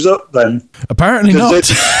what goes up then? Apparently not.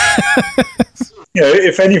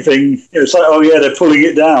 If anything, it's like, oh yeah, they're pulling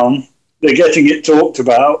it down. They're getting it talked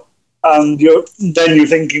about. And you're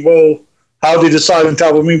thinking, well, how did a silent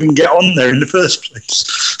album even get on there in the first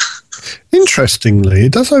place? Interestingly,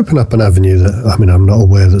 it does open up an avenue that, I'm not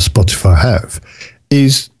aware that Spotify have,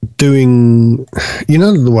 is doing,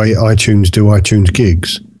 the way iTunes do iTunes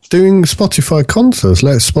gigs, doing Spotify concerts.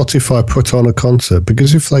 Let Spotify put on a concert,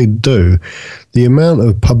 because if they do, the amount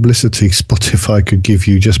of publicity Spotify could give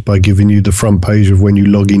you just by giving you the front page of when you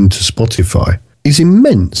log into Spotify is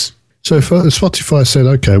immense. So if Spotify said,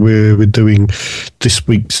 okay, we're doing this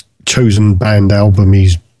week's chosen band album,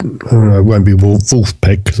 it won't be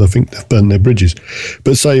Wolfpack because I think they've burned their bridges,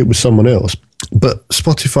 but say it was someone else, But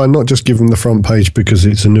Spotify not just give them the front page because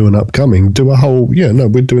it's a new and upcoming, do a whole,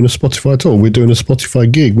 we're doing a Spotify tour, we're doing a Spotify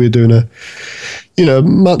gig, we're doing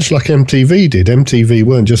much like MTV did. MTV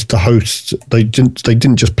weren't just the hosts, they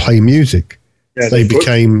didn't just play music. Yeah, they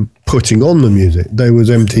became putting on the music. There was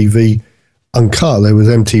MTV Uncut, there was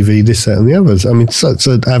MTV this, that and the others. I mean, it's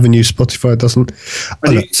an avenue Spotify doesn't...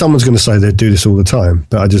 someone's going to say they do this all the time,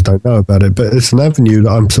 but I just don't know about it. But it's an avenue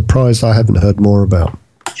that I'm surprised I haven't heard more about.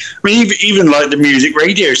 I mean, even like the music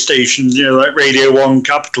radio stations, like Radio 1,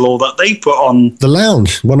 Capital, all that, they put on... The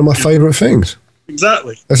Lounge, one of my favourite things.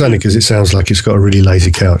 Exactly. That's only because it sounds like it's got a really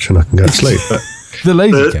lazy couch and I can go to sleep. But the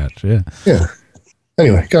lazy couch, yeah. Yeah.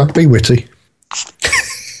 Anyway, go on, be witty.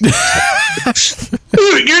 You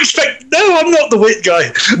expect... No, I'm not the wit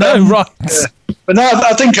guy. No, right. Yeah. But now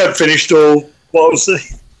I think I've finished all what I was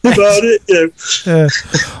saying about it. Yeah.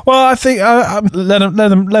 Well, I think let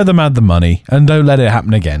them add the money and don't let it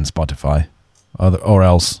happen again, Spotify. Or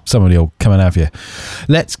else somebody will come and have you.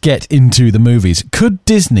 Let's get into the movies. Could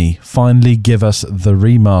Disney finally give us the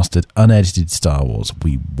remastered, unedited Star Wars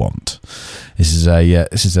we want? This is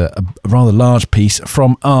a rather large piece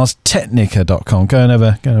from ArsTechnica.com. Go and have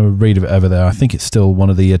a read of it over there. I think it's still one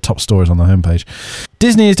of the top stories on the homepage.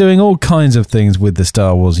 Disney is doing all kinds of things with the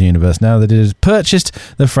Star Wars universe now that it has purchased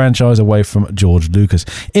the franchise away from George Lucas.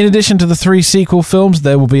 In addition to the 3 sequel films,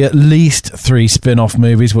 there will be at least 3 spin-off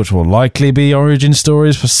movies, which will likely be origin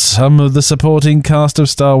stories for some of the supporting cast of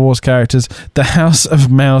Star Wars characters. The House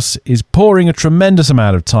of Mouse is pouring a tremendous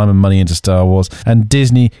amount of time and money into Star Wars, and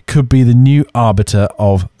Disney could be the new arbiter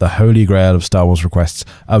of the holy grail of Star Wars requests,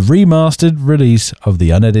 a remastered release of the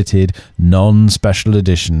unedited, non-special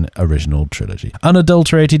edition original trilogy.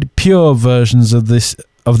 Unadulterated, pure versions of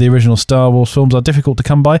the original Star Wars films are difficult to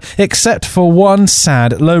come by, except for one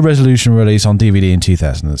sad, low-resolution release on DVD in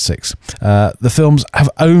 2006. The films have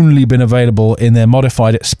only been available in their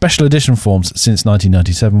modified special edition forms since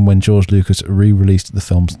 1997, when George Lucas re-released the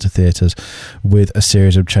films to theatres with a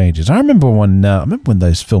series of changes. I remember when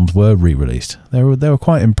those films were re-released. They were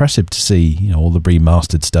quite impressive to see, all the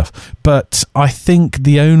remastered stuff. But I think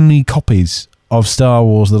the only copies of Star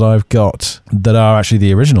Wars that I've got that are actually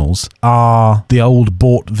the originals are the old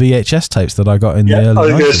bought VHS tapes that I got in the early 90s. I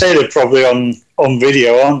was going to say they're probably on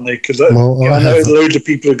video, aren't they? Because I know loads of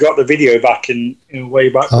people have got the video back in way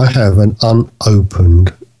back. I have an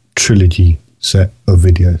unopened trilogy set of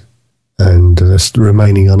videos, and that's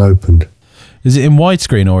remaining unopened. Is it in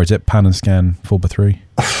widescreen or is it pan and scan 4:3?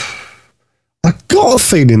 I got a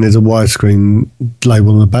feeling there's a widescreen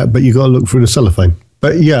label on the back, but you got to look through the cellophane.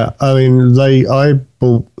 But yeah, I mean, I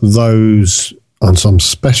bought those on some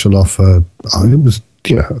special offer. It was,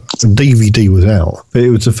 the DVD was out, but it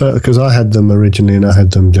was because I had them originally and I had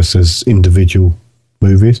them just as individual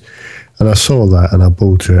movies. And I saw that and I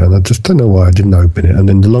bought it, and I just don't know why I didn't open it. And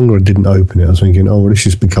then the longer I didn't open it, I was thinking, this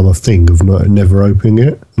has become a thing of never opening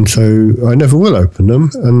it. And so I never will open them.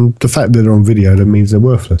 And the fact that they're on video, that means they're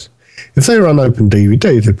worthless. If they were unopened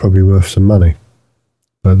DVDs, they're probably worth some money.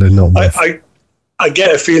 But they're not worth I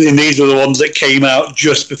get a feeling these were the ones that came out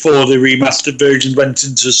just before the remastered version went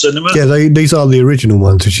into cinema. Yeah, these are the original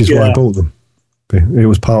ones, which is why I bought them. It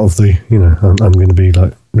was part of the, I'm going to be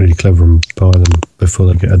like really clever and buy them before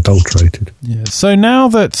they get adulterated. Yeah. So now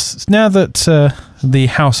that the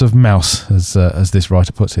House of Mouse, as this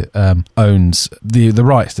writer puts it, owns the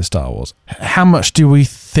rights to Star Wars, how much do we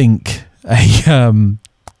think the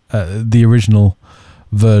original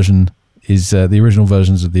version is the original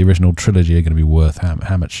versions of the original trilogy are going to be worth?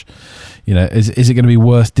 How much, is it going to be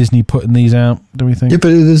worth Disney putting these out, do we think? Yeah, but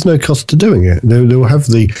there's no cost to doing it. They'll have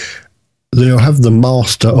the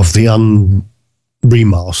master of the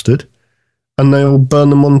remastered, and they'll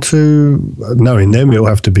burn them onto, knowing them, it'll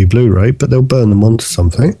have to be Blu-ray, but they'll burn them onto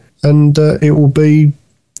something, and it will be,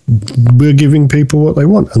 we're giving people what they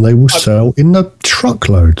want, and they will sell in the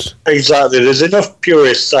truckloads. Exactly. There's enough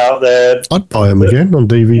purists out there. I'd buy them again on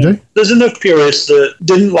DVD. There's enough purists that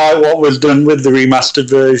didn't like what was done with the remastered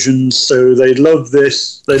versions, so they love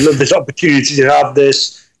this. They love this opportunity to have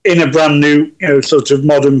this in a brand new, sort of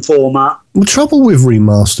modern format. The trouble with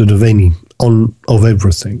remastered of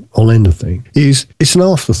everything, on anything, is it's an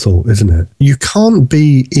afterthought, isn't it? You can't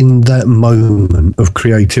be in that moment of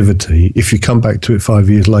creativity if you come back to it 5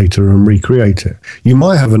 years later and recreate it. You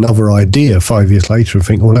might have another idea 5 years later and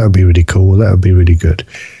think, that would be really cool, that would be really good.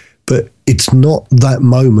 But it's not that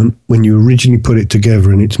moment when you originally put it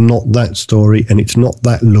together, and it's not that story, and it's not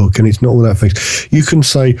that look, and it's not all that things. You can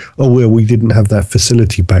say, we didn't have that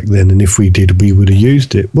facility back then, and if we did, we would have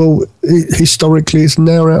used it. Well, historically, it's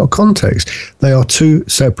now out of context. They are two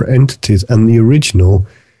separate entities, and the original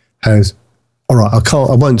has all right,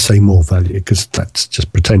 I won't say more value because that's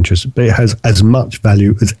just pretentious, but it has as much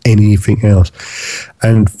value as anything else.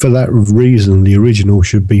 And for that reason, the original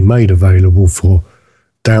should be made available for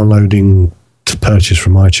downloading to purchase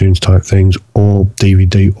from iTunes type things, or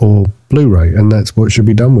DVD or Blu-ray, and that's what should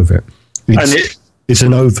be done with it. It's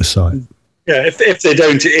an oversight. Yeah, if they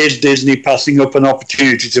don't, it is Disney passing up an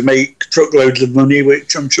opportunity to make truckloads of money,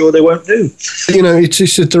 which I'm sure they won't do.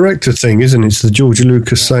 It's a director thing, isn't it? It's the George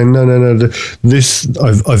Lucas saying, no, this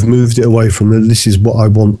I've moved it away from it. This is what I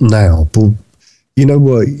want now. But you know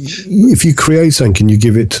what? If you create something and you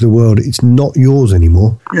give it to the world, it's not yours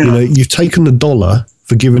anymore. Yeah. You've taken the dollar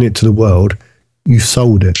for giving it to the world. You've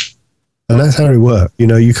sold it. And that's how it works.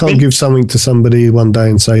 You can't give something to somebody one day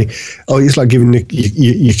and say, oh, it's like giving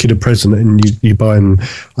your kid a present and you buy him,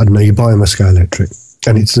 I don't know, you buy him a Scalextric.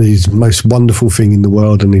 And it's the most wonderful thing in the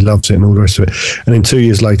world and he loves it and all the rest of it. And then 2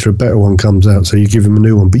 years later, a better one comes out, so you give him a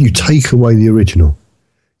new one. But you take away the original.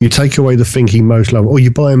 You take away the thing he most loves. Or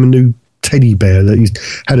you buy him a new teddy bear that he's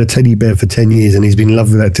had a teddy bear for 10 years and he's been in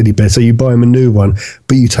love with that teddy bear. So you buy him a new one,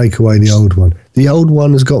 but you take away the old one. The old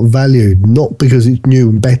one has got value, not because it's new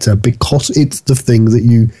and better, because it's the thing that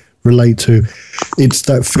you relate to. It's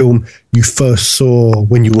that film you first saw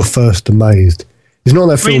when you were first amazed. It's not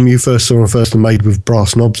that film you first saw and first amazed with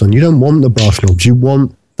brass knobs on. You don't want the brass knobs. You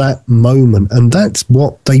want that moment. And that's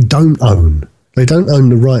what they don't own. They don't own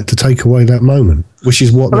the right to take away that moment, which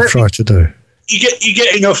is what they've tried to do. You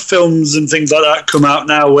get enough films and things like that come out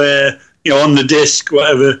now where, on the disc,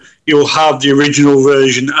 whatever, you'll have the original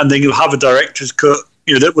version and then you'll have a director's cut,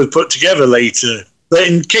 that was put together later. But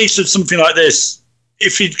in case of something like this,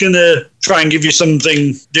 if you're going to try and give you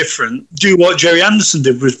something different, do what Jerry Anderson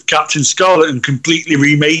did with Captain Scarlet and completely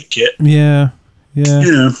remake it. Yeah.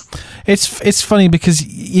 It's funny because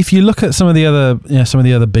if you look at some of the other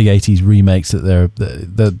big 80s remakes that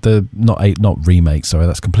they're not remakes, sorry,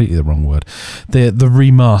 that's completely the wrong word. The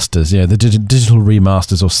remasters, the digital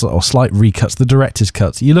remasters or slight recuts, the director's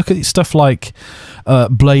cuts. You look at stuff like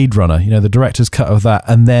Blade Runner, the director's cut of that,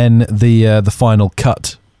 and then the final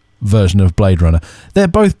cut version of Blade Runner. They're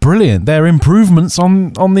both brilliant. They're improvements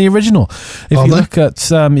on the original. If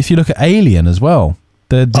you look at Alien as well.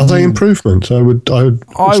 Are they improvements? I would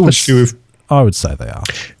say they are.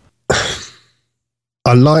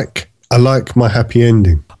 I like my happy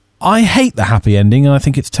ending. I hate the happy ending, and I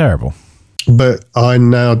think it's terrible. But I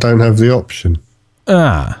now don't have the option.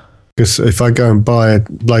 Because if I go and buy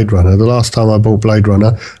Blade Runner, the last time I bought Blade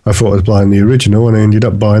Runner, I thought I was buying the original, and I ended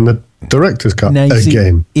up buying the director's cut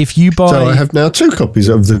again. If you buy, so I have now 2 copies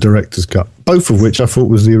of the director's cut, both of which I thought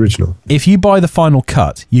was the original. If you buy the final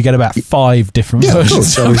cut, you get about 5 different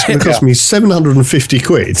versions. So it's going to cost me 750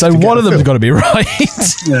 quid. So one of them's got to be right.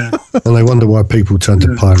 Yeah. And they wonder why people turn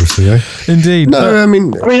to piracy, eh? Indeed. No,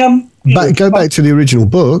 go back to the original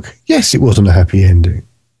book. Yes, it wasn't a happy ending,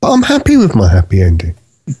 but I'm happy with my happy ending.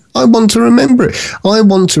 I want to remember it. I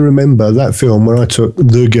want to remember that film where I took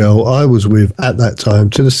the girl I was with at that time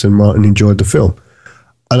to the cinema and enjoyed the film.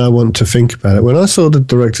 And I want to think about it. When I saw the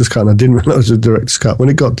director's cut, and I didn't realise the director's cut, when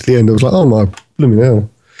it got to the end, I was like, oh my blooming hell.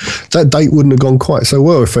 That date wouldn't have gone quite so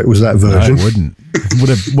well if it was that version. No, it wouldn't.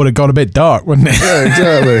 Would have got a bit dark, wouldn't it? Yeah,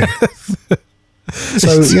 exactly.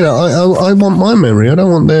 So, I want my memory. I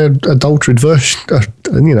don't want their adulterated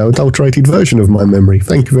version of my memory.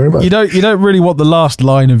 Thank you very much. You don't really want the last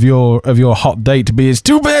line of your hot date to be, it's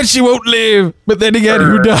too bad she won't live, but then again,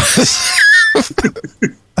 who does?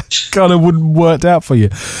 Kind of wouldn't work out for you.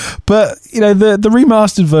 But, the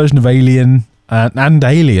remastered version of Alien and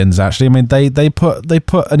Aliens, actually, I mean, they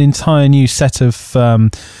put an entire new set of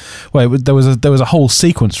there was a whole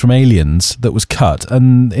sequence from Aliens that was cut,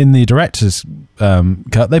 and in the director's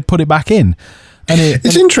cut they put it back in. And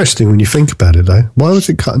it's interesting when you think about it, though. Why was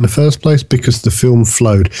it cut in the first place? Because the film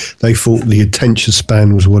flowed. They thought the attention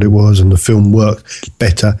span was what it was, and the film worked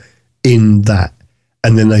better in that.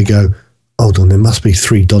 And then they go, hold on, there must be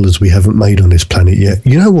 $3 we haven't made on this planet yet.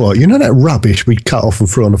 You know what? You know that rubbish we cut off and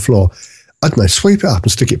threw on the floor? I don't know, sweep it up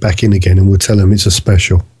and stick it back in again, and we'll tell them it's a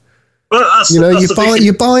special. Well,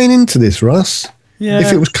 you're buying into this, Russ. Yeah,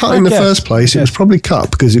 if it was cut in the first place, it was probably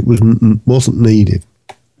cut because it wasn't needed.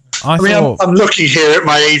 I'm looking here at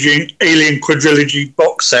my Alien quadrilogy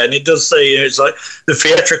box set, and it does say it's like the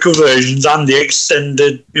theatrical versions and the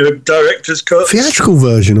extended director's cut. Theatrical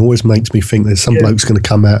version always makes me think that some bloke's going to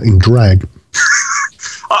come out in drag.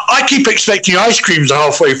 I keep expecting ice creams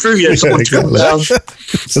halfway through. Someone to come down.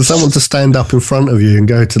 And someone to stand up in front of you and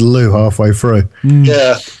go to the loo halfway through.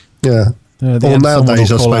 Yeah. Or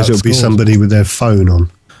nowadays, I suppose it would be somebody with their phone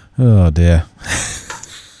on. Oh, dear.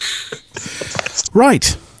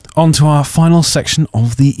 Right. on to our final section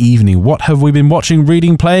of the evening. What have we been watching,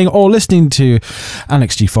 reading, playing, or listening to?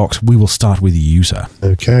 Alex G. Fox, we will start with you, sir.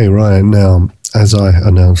 Okay, right. Now, as I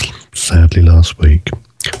announced sadly last week,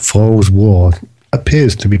 Foyle's War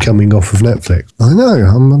appears to be coming off of Netflix. I know,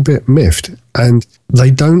 I'm a bit miffed. And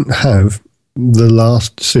they don't have the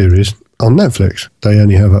last series on Netflix. They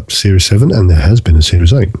only have up to Series 7, and there has been a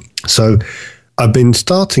Series 8. So I've been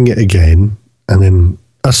starting it again, and then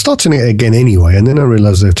I was starting it again anyway, and then I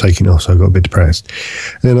realised they've taken it off, so I got a bit depressed.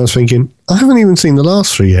 And then I was thinking, I haven't even seen the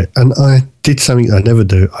last 3 yet, and I did something I never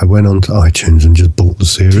do. I went on to iTunes and just bought the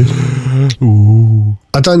series. Ooh.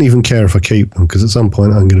 I don't even care if I keep them, because at some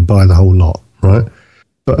point I'm going to buy the whole lot, right?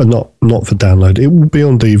 But not for download. It will be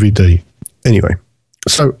on DVD. Anyway,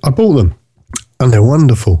 so I bought them, and they're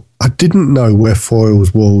wonderful. I didn't know where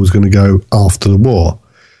Foyle's War was going to go after the war.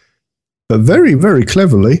 But very, very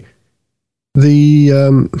cleverly,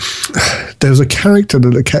 there was a character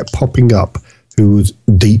that kept popping up who was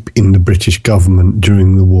deep in the British government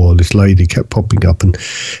during the war. This lady kept popping up, and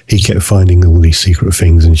he kept finding all these secret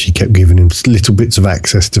things, and she kept giving him little bits of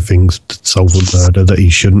access to things to solve a murder that he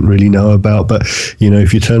shouldn't really know about. But,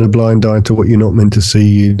 if you turn a blind eye to what you're not meant to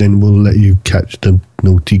see, then we'll let you catch the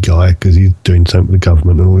naughty guy because he's doing something with the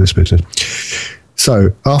government and all this business.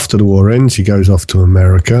 So after the war ends, he goes off to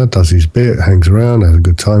America, does his bit, hangs around, has a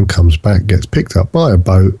good time, comes back, gets picked up by a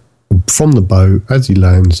boat, from the boat, as he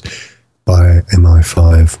lands, by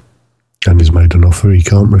MI5, and is made an offer he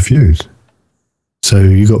can't refuse. So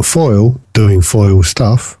you got Foyle doing Foyle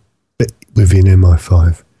stuff, but within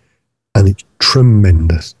MI5. And it's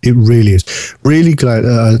tremendous. It really is. Really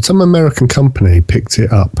glad. Some American company picked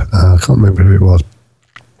it up. I can't remember who it was.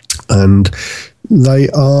 And they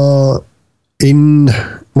are...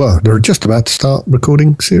 they're just about to start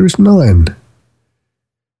recording Series 9.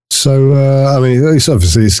 So,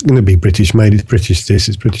 it's going to be British made, it's British this,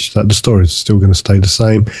 it's British that. The story's still going to stay the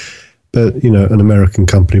same. But, an American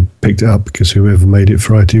company picked it up because whoever made it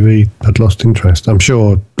for ITV had lost interest. I'm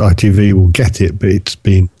sure ITV will get it, but it's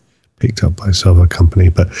been picked up by this other company.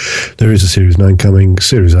 But there is a Series 9 coming,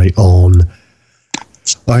 Series 8 on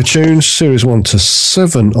iTunes, Series 1 to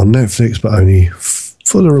 7 on Netflix, but only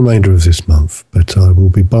for the remainder of this month. But I will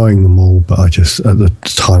be buying them all. But I just, at the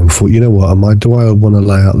time, thought, do I want to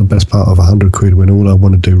lay out the best part of £100 when all I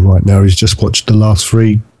want to do right now is just watch the last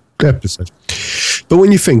 3 episodes? But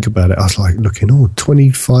when you think about it, I was like looking,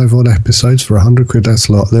 25 odd episodes for £100, that's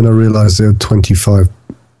a lot. Then I realised there are 25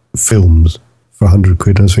 films for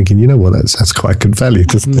 £100. I was thinking, that's quite good value,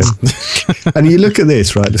 doesn't it? And you look at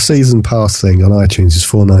this, right? The season pass thing on iTunes is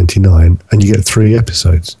 $4.99, and you get 3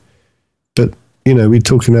 episodes. But we're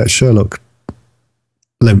talking about Sherlock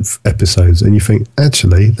length episodes, and you think,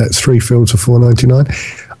 actually, that's 3 films for $4.99.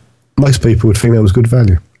 Most people would think that was good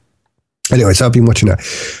value. Anyway, so I've been watching that.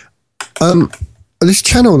 This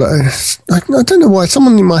channel that I don't know why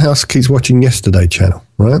someone in my house keeps watching Yesterday channel,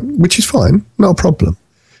 right? Which is fine, not a problem.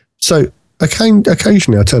 So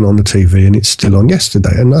occasionally I turn on the TV and it's still on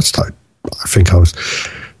Yesterday, and I think I was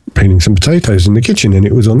peeling some potatoes in the kitchen and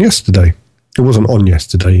it was on Yesterday. It wasn't on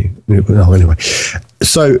yesterday. Anyway.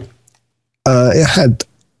 So it had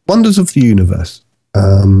Wonders of the Universe.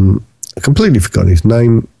 I completely forgot his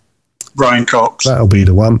name. Brian Cox. That'll be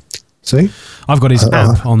the one. See? I've got his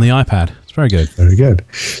app on the iPad. It's very good. Very good.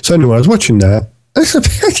 So anyway, I was watching that. It's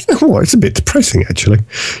a bit depressing, actually.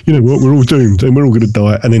 We're all doomed and we're all going to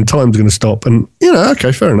die, and then time's going to stop. And,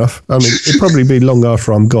 okay, fair enough. I mean, it'll probably be long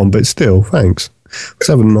after I'm gone, but still, thanks. Let's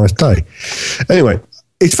have a nice day. Anyway.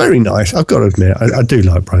 It's very nice. I've got to admit, I do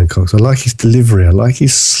like Brian Cox. I like his delivery. I like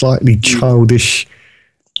his slightly childish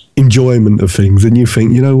enjoyment of things. And you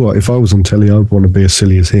think, if I was on telly, I'd want to be as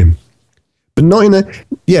silly as him. But not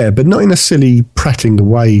in a silly prattling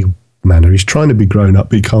away manner. He's trying to be grown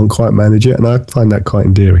up, but he can't quite manage it. And I find that quite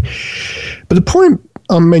endearing. But the point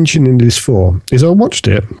I'm mentioning this for is I watched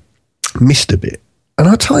it, missed a bit, and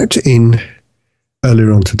I typed it in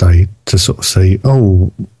earlier on today to sort of say,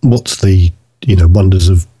 what's the Wonders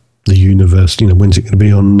of the Universe, when's it going to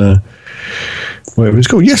be on whatever it's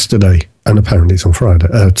called, Yesterday, and apparently it's on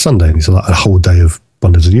Sunday, and it's like a whole day of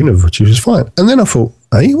Wonders of the Universe, which is fine. And then I thought,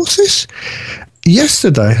 hey, what's this?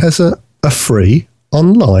 Yesterday has a free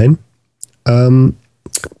online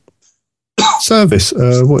service,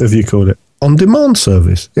 whatever you call it, on-demand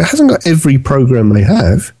service. It hasn't got every program they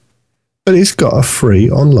have, but it's got a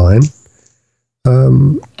free online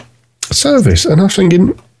service. And I was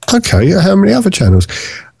thinking, okay, how many other channels?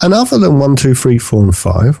 And other than 1, 2, 3, 4, and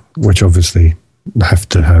 5, which obviously have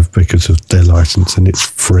to have because of their license and it's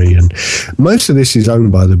free, and most of this is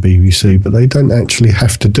owned by the BBC, but they don't actually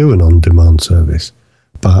have to do an on-demand service.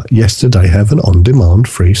 but yesterday have an on-demand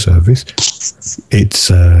free service. It's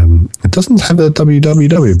it doesn't have a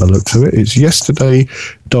www by the looks of it. It's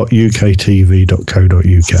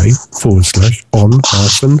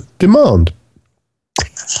yesterday.uktv.co.uk/on-demand.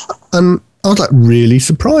 And I was like really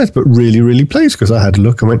surprised, but really, really pleased, because I had a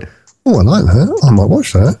look and went, oh, I like that. I might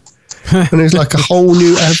watch that. And it's like a whole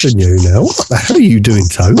new avenue now. What the hell are you doing,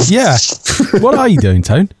 Tone? Yeah. What are you doing,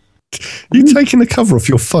 Tone? You're taking the cover off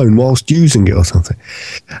your phone whilst using it or something.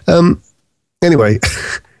 Anyway,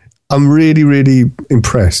 I'm really, really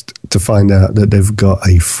impressed to find out that they've got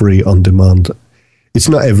a free on-demand. It's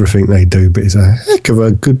not everything they do, but it's a heck of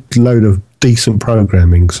a good load of decent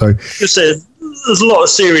programming. So there's a lot of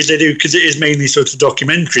series they do, because it is mainly sort of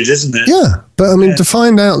documentaries, isn't it? Yeah, but I mean, to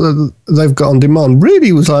find out that they've got on demand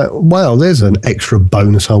really was like, wow, there's an extra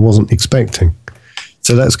bonus I wasn't expecting.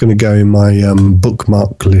 So that's going to go in my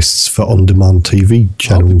bookmark lists for on-demand TV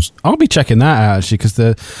channels. I'll be checking that out, actually, because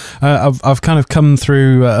I've kind of come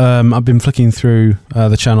through. I've been flicking through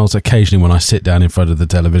the channels occasionally when I sit down in front of the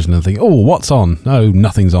television and think, "Oh, what's on?" No,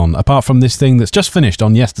 nothing's on, apart from this thing that's just finished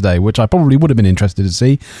on yesterday, which I probably would have been interested to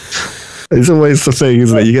see. It's always the thing,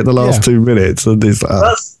 isn't it? You get the last 2 minutes, and it's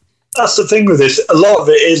that's the thing with this. A lot of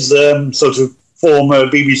it is sort of former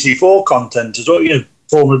BBC4 content as well.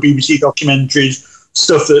 Former BBC documentaries.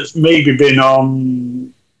 Stuff that's maybe been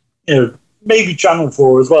on, maybe Channel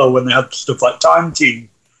 4 as well, when they had stuff like Time Team.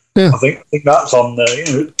 Yeah. I think that's on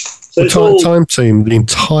there. So Time Team, the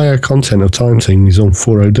entire content of Time Team is on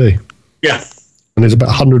 4OD. Yeah. And there's about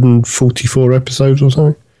 144 episodes or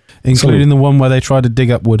something. Including the one where they tried to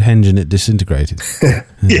dig up Woodhenge and it disintegrated.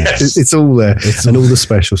 Yes. It's all there, and all the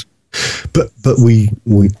specials. But we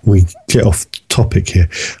get off topic here.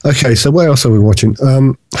 Okay, so what else are we watching?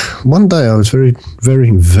 One day I was very,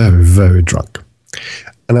 very, very, very drunk,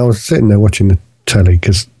 and I was sitting there watching the telly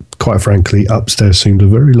because, quite frankly, upstairs seemed a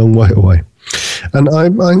very long way away. And I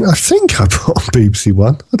think I put on BBC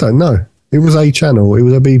One. I don't know. It was a channel. It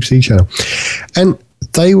was a BBC channel, and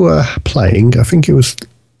they were playing. I think it was.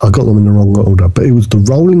 I got them in the wrong order, but it was the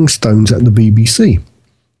Rolling Stones at the BBC.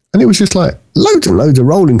 And it was just like loads and loads of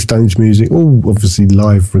Rolling Stones music, all obviously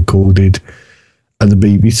live recorded at the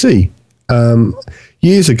BBC.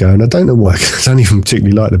 Years ago, and I don't know why, because I don't even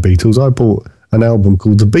particularly like the Beatles, I bought an album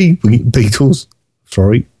called The Beatles.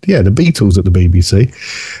 Sorry. Yeah, The Beatles at the BBC.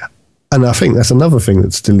 And I think that's another thing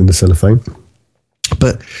that's still in the cellophane.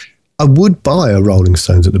 But I would buy a Rolling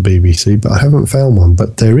Stones at the BBC, but I haven't found one.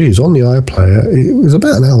 But there is on the iPlayer. It was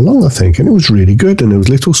about an hour long, I think, and it was really good. And there was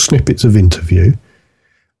little snippets of interview.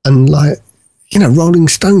 And Rolling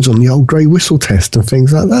Stones on the old Grey Whistle Test and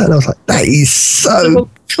things like that. And I was like, that is so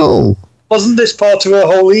cool. Wasn't this part of a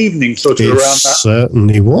whole evening around that? It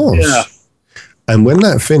certainly was. Yeah. And when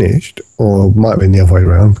that finished, or it might have been the other way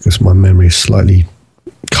around, because my memory is slightly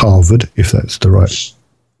carved, if that's the right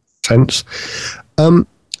sense,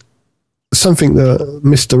 something that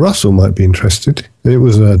Mr. Russell might be interested. It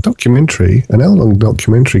was a documentary, an hour-long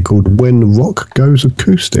documentary called When Rock Goes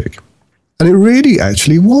Acoustic. And it really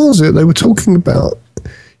actually was. They were talking about,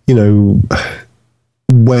 when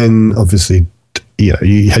obviously,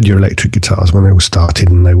 you had your electric guitars when they were started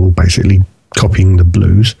and they were basically copying the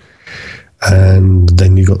blues. And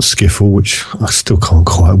then you got skiffle, which I still can't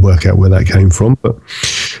quite work out where that came from. But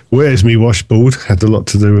Where's Me Washboard had a lot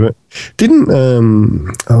to do with it. Didn't,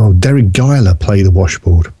 Derek Geiler play the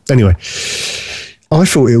washboard? Anyway, I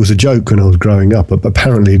thought it was a joke when I was growing up, but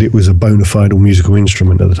apparently it was a bona fide musical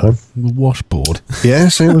instrument at the time. The washboard?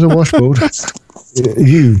 Yes, it was a washboard.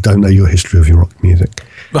 You don't know your history of your rock music.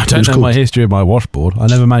 I don't know my history of my washboard. I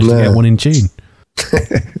never managed to get one in tune.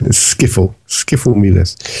 Skiffle me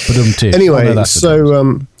this. But anyway,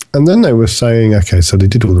 so and then they were saying, okay, so they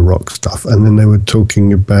did all the rock stuff, and then they were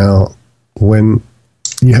talking about when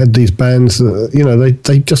you had these bands that,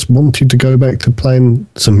 they just wanted to go back to playing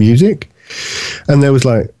some music. And there was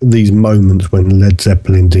like these moments when Led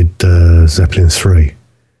Zeppelin did Zeppelin 3.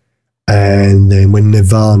 And then when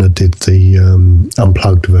Nirvana did the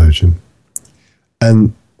unplugged version.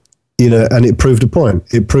 And, and it proved a point.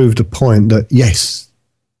 It proved a point that, yes.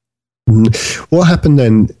 What happened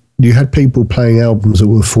then, you had people playing albums that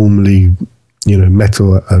were formerly,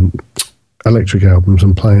 metal and electric albums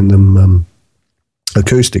and playing them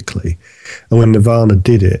acoustically. And when Nirvana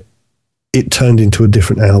did it, it turned into a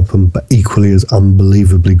different album, but equally as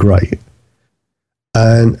unbelievably great.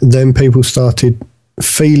 And then people started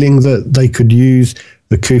feeling that they could use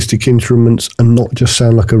acoustic instruments and not just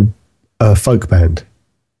sound like a folk band.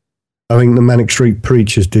 I think the Manic Street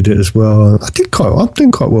Preachers did it as well. I'm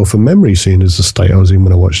doing quite well from memory, seeing as the state I was in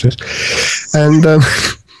when I watched this. And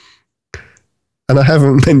And I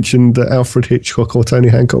haven't mentioned Alfred Hitchcock or Tony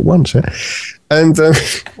Hancock once yet. And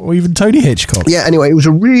or even Tony Hitchcock. Yeah, anyway, it was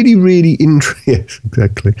a really, really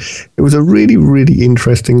exactly. It was a really, really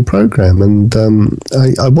interesting program. And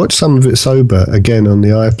I watched some of it sober again on the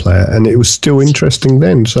iPlayer, and it was still interesting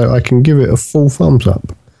then. So I can give it a full thumbs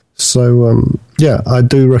up. So, yeah, I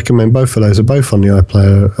do recommend both of those. They're both on the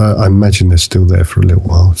iPlayer. I imagine they're still there for a little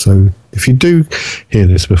while. So if you do hear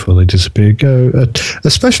this before they disappear, go.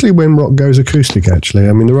 Especially when rock goes acoustic, actually.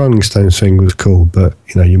 I mean, the Rolling Stones thing was cool, but,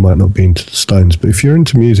 you might not be into the Stones. But if you're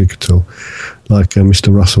into music at all, like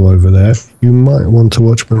Mr. Russell over there, you might want to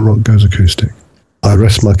watch when rock goes acoustic. I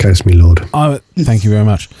rest my case, me lord. Thank you very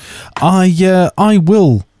much.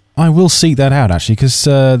 I will seek that out, actually, because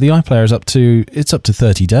the iPlayer is up to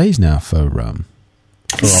 30 days now for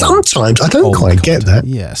sometimes I don't quite content. get that.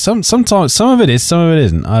 Yeah, sometimes some of it is, some of it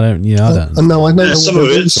isn't. I don't. I don't. No, I know some of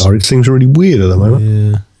it is. It seems really weird at the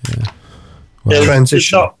moment. Yeah. Well,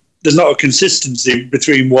 transition. There's not a consistency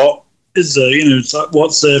between what is there. It's like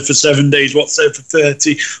what's there for 7 days, what's there for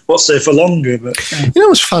 30, what's there for longer. But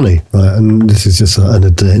what's funny, right? And this is just an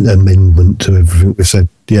amendment to everything we said.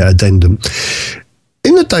 Yeah, addendum.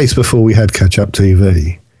 In the days before we had catch-up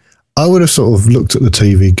TV, I would have sort of looked at the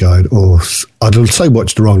TV guide, or I'd say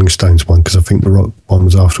watch the Rolling Stones one, because I think the rock one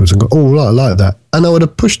was afterwards, and go, oh, right, I like that. And I would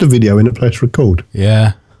have pushed the video in at press record.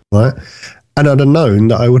 Yeah. Right? And I'd have known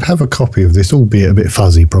that I would have a copy of this, albeit a bit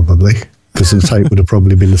fuzzy probably, because the tape would have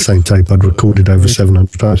probably been the same tape I'd recorded over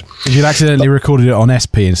 700 times. You'd accidentally recorded it on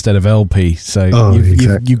SP instead of LP, so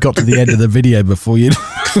you got to the end of the video before you...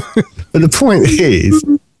 But the point is...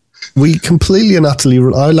 we completely and utterly...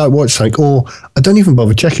 I watch something, or I don't even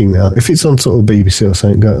bother checking now. If it's on sort of BBC or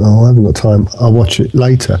something, go, I haven't got time, I'll watch it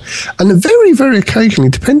later. And very, very occasionally,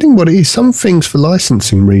 depending what it is, some things for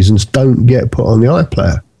licensing reasons don't get put on the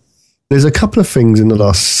iPlayer. There's a couple of things in the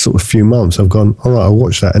last sort of few months I've gone, all right, I'll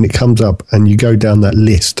watch that. And it comes up and you go down that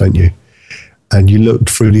list, don't you? And you look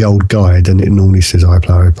through the old guide and it normally says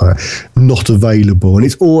iPlayer, not available. And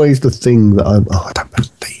it's always the thing that I don't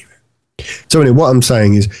believe it. So anyway, what I'm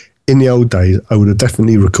saying is, in the old days, I would have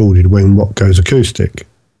definitely recorded when rock goes acoustic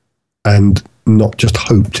and not just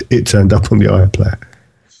hoped it turned up on the iPlayer.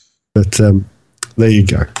 But there you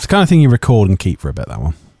go. It's the kind of thing you record and keep for a bit, that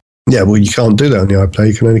one. Yeah, well, you can't do that on the iPlayer.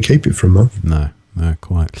 You can only keep it for a month. No,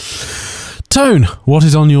 quite. Tone, what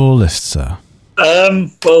is on your list, sir?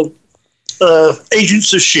 Well,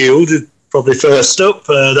 Agents of S.H.I.E.L.D. is probably first up.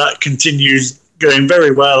 That continues going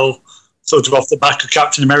very well. Sort of off the back of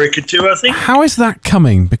Captain America 2, I think. How is that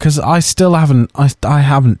coming? Because I still haven't. I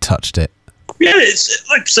haven't touched it. Yeah, it's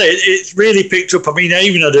like I say, it's really picked up. I mean, I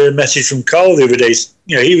even had a message from Carl the other day.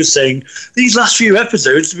 He was saying these last few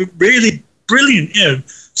episodes were really brilliant.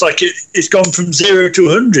 It's like it's gone from 0 to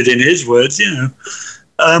 100 in his words. And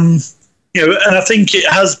I think it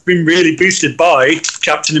has been really boosted by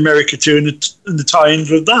Captain America 2 and the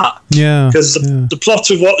tie-ins with that. Yeah, because the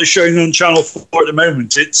plot of what they're showing on Channel 4 at the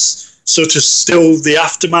moment, it's sort of still the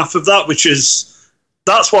aftermath of that,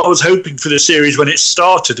 that's what I was hoping for the series when it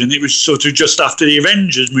started, and it was sort of just after the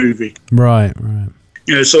Avengers movie. Right.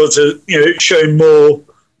 Sort of, showing more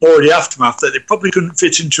of the aftermath that they probably couldn't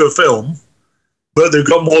fit into a film, but they've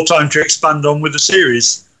got more time to expand on with the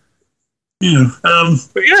series. But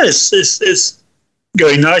yeah, it's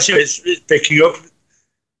going nice. It's picking up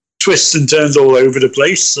twists and turns all over the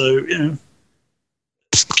place. So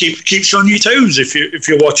keeps you on your toes if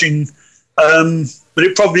you're watching. But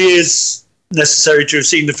it probably is necessary to have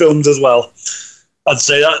seen the films as well. I'd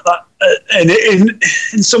say that and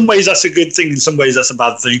in some ways that's a good thing. In some ways that's a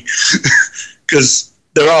bad thing, because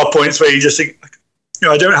there are points where you just think,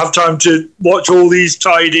 I don't have time to watch all these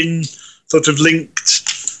tied in sort of linked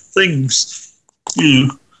things.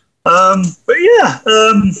 But yeah,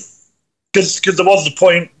 because there was the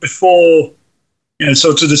point before,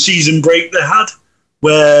 sort of the season break they had,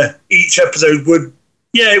 where each episode would,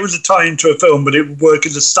 it was a tie into a film, but it would work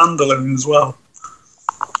as a standalone as well.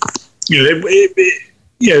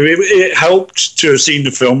 It helped to have seen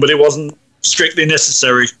the film, but it wasn't strictly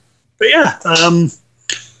necessary. But yeah,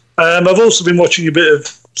 I've also been watching a bit of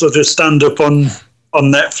sort of stand-up on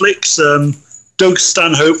Netflix. Doug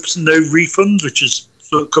Stanhope's No Refunds, which is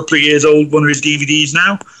a couple of years old, one of his DVDs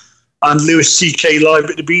now, and Louis C.K. Live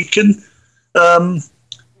at the Beacon.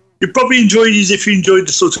 You'd probably enjoy these if you enjoyed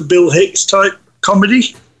the sort of Bill Hicks type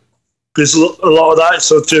comedy, because a lot of that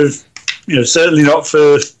sort of, certainly not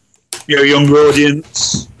for a younger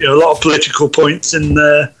audience. A lot of political points in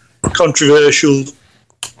there, controversial.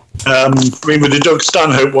 With the Doug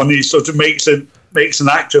Stanhope one, he sort of makes an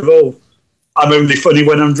act of, I'm only funny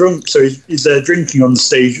when I'm drunk, so he's there drinking on the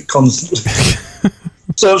stage constantly.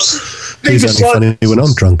 So maybe he's only funny when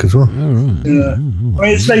I'm drunk as well. Yeah. I mean,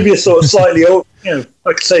 it's maybe a sort of slightly old, like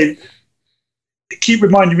I say, keep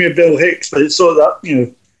reminding me of Bill Hicks, but it's sort of that,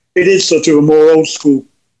 it is sort of a more old school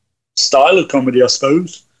style of comedy, I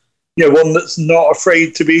suppose. One that's not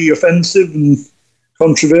afraid to be offensive and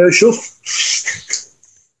controversial.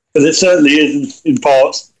 But it certainly is in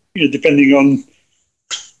parts, depending on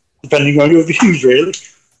your views, really.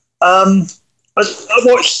 I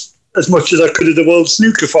watched as much as I could of the World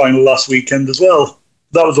Snooker Final last weekend as well.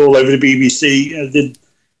 That was all over the BBC. I did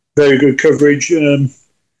very good coverage. And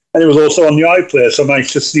it was also on the iPlayer, so I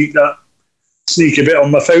managed to sneak a bit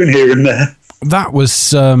on my phone here and there. That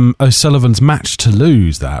was O'Sullivan's match to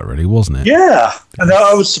lose, that really, wasn't it? Yeah, and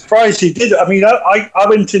I was surprised he did. I mean, I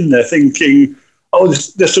went in there thinking,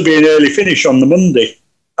 this will be an early finish on the Monday.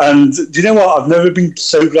 And do you know what? I've never been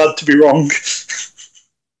so glad to be wrong.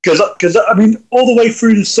 Because I mean, all the way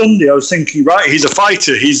through the Sunday, I was thinking, right, he's a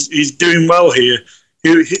fighter. He's doing well here.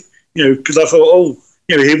 Because I thought,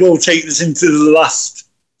 he will take this into the last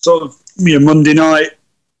sort of Monday night.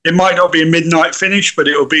 It might not be a midnight finish, but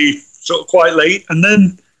it'll be sort of quite late. And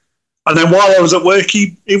then while I was at work,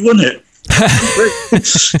 he won it.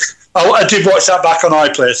 I did watch that back on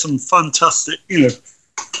iPlayer. Some fantastic,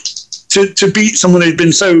 to beat someone who'd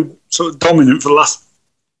been so sort of dominant for the last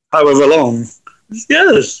however long. Yeah,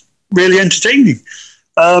 it's really entertaining.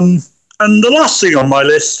 And the last thing on my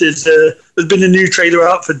list is there's been a new trailer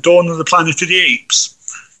out for Dawn of the Planet of the Apes,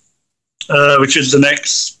 which is the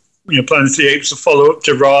next Planet of the Apes, a follow-up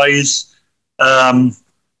to Rise. And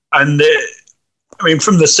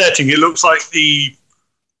from the setting, it looks like the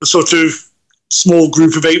sort of small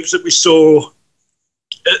group of apes that we saw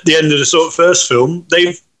at the end of the sort of first film.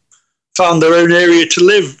 They've found their own area to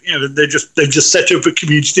live. They've just set up a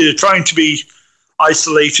community. They're trying to be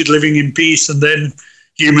isolated, living in peace, and then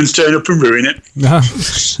humans turn up and ruin it.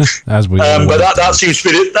 As we but that seems to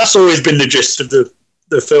be that's always been the gist of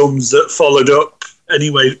the films that followed up.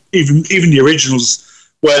 Anyway, even the originals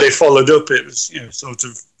where they followed up, it was sort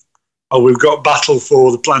of, we've got battle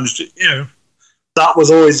for the planet. That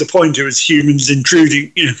was always the point. It was humans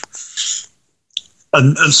intruding.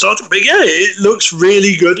 And sort of, but yeah, it looks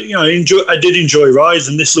really good. I did enjoy Rise,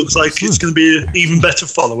 and this looks like it's going to be an even better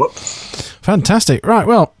follow-up. Fantastic. Right,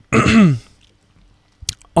 well,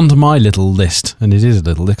 onto my little list, and it is a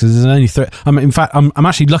little list because there's only three. In fact, I'm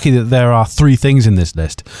actually lucky that there are three things in this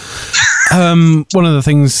list. One of the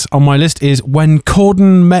things on my list is When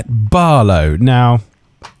Corden Met Barlow. Now,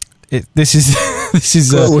 this is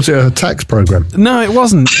was it a tax program? No, it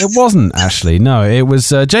wasn't. It wasn't actually. No, it was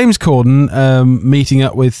James Corden meeting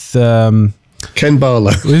up with Ken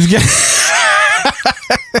Barlow.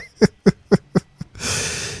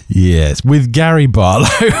 Yes, with Gary Barlow.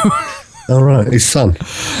 All right, his son.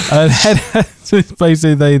 So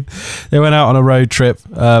basically, they went out on a road trip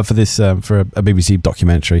for this for a BBC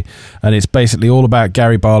documentary, and it's basically all about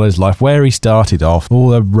Gary Barlow's life, where he started off, all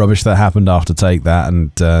the rubbish that happened after Take That,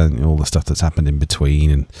 and all the stuff that's happened in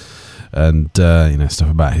between, and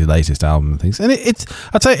stuff about his latest album and things. And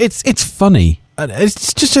I'd say it's funny.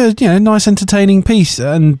 It's just a nice entertaining piece,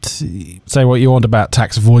 and say what you want about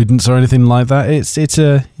tax avoidance or anything like that. It's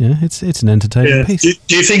an entertaining piece.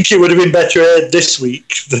 Do you think it would have been better aired this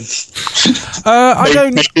week?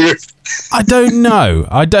 I don't know.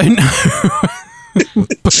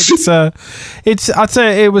 But I'd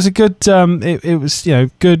say it was a good. It was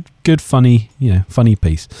good, funny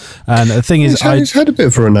piece. And the thing is, he's had a bit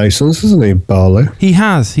of a renaissance, hasn't he, Barlow? He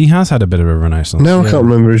has had a bit of a renaissance. Now I can't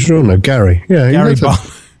remember his real name. Gary. Yeah, Gary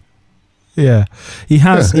Barlow. Yeah, he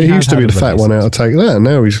has. He used to be the fat one out to Take That. And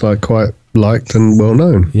now he's like quite liked and well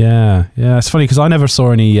known. Yeah. It's funny because I never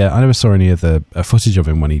saw any of the footage of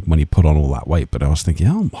him when he put on all that weight. But I was thinking,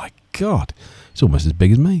 oh my God. It's almost as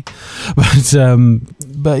big as me, but yeah.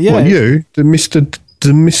 What, you, the Mr.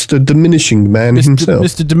 Diminishing Man himself,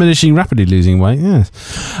 Mr. Diminishing, rapidly losing weight. Yes,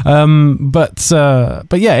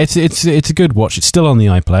 but yeah, it's a good watch. It's still on the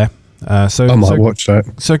iPlayer, so I might watch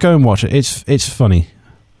that. So go and watch it. It's funny.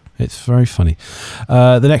 It's very funny.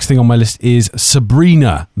 The next thing on my list is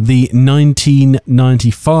Sabrina, the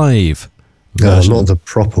 1995 version, not the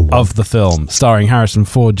proper one of the film, starring Harrison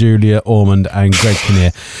Ford, Julia Ormond, and Greg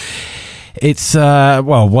Kinnear. It's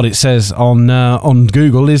what it says on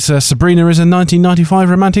Google is Sabrina is a 1995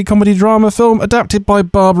 romantic comedy drama film adapted by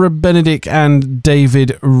Barbara Benedict and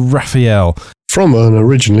David Raphael from an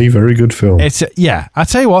originally very good film. I tell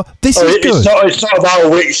you what, this is good. It's not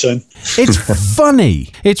about Whitson. It's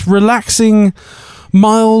funny. It's relaxing,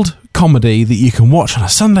 mild comedy that you can watch on a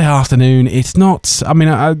Sunday afternoon. It's not, I mean,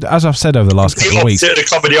 as I've said over the last couple of weeks. The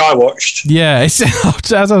comedy I watched. Yeah, it's,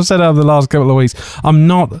 as I've said over the last couple of weeks, I'm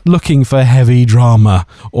not looking for heavy drama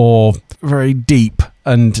or very deep.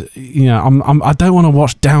 And, you know, I don't want to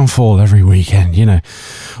watch Downfall every weekend, you know,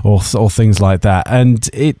 or things like that. And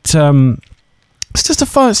it's just a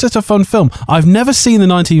fun film. I've never seen the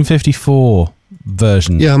 1954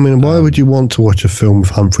 version. Yeah, I mean, why would you want to watch a film with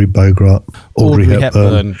Humphrey Bogart, Audrey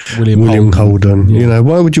Hepburn, William Holden? Yeah. You know,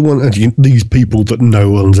 why would you want these people that no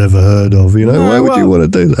one's ever heard of? You know, why would you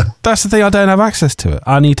want to do that? That's the thing. I don't have access to it.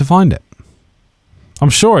 I need to find it. I'm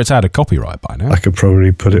sure it's out of copyright by now. I could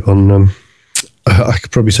probably put it on. I could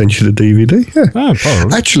probably send you the DVD. Yeah,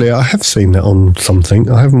 probably. Actually, I have seen that on something.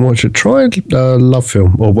 I haven't watched it. Try Love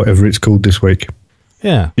Film or whatever it's called this week.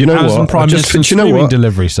 Yeah, you know Amazon what? Prime Instant Streaming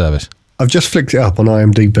Delivery Service. I've just flicked it up on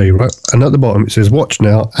IMDb, right? And at the bottom it says, "Watch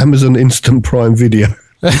now, Amazon Instant Prime Video."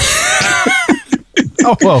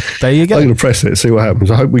 Oh well, there you go. I'm going to press it, see what happens.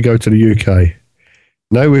 I hope we go to the UK.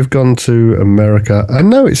 No, we've gone to America. And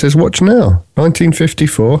no, it says watch now.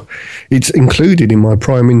 1954. It's included in my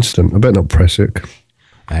Prime Instant. I better not press it.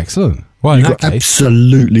 Excellent. Well, You've got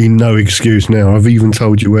absolutely no excuse now. I've even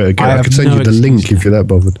told you where to go. I could send you the link if you're that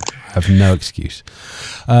bothered. I have no excuse.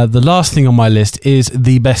 The last thing on my list is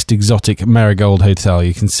the Best Exotic Marigold Hotel.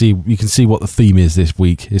 You can see what the theme is this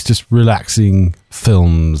week. It's just relaxing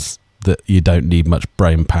films that you don't need much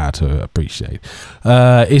brain power to appreciate.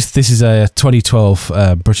 This is a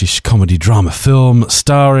 2012 British comedy drama film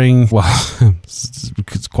starring, well,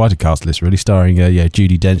 it's quite a cast list really, starring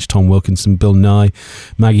Judi Dench, Tom Wilkinson, Bill Nye,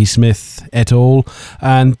 Maggie Smith et al.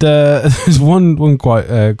 And there's one quite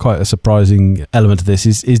a surprising element of this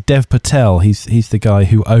is Dev Patel. He's the guy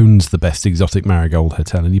who owns the Best Exotic Marigold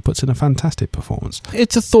Hotel, and he puts in a fantastic performance.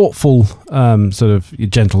 It's a thoughtful sort of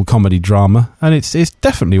gentle comedy drama, and it's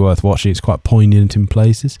definitely worth watching. It's quite poignant in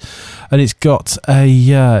places, and it's got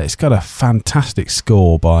a fantastic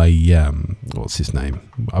score by what's his name?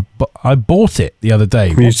 I bought it the other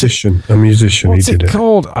day. A musician. What's he did it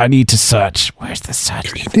called? I need to search. Where's the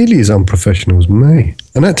search? You're nearly as unprofessional as me,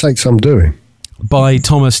 and that takes some doing. By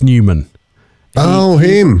Thomas Newman.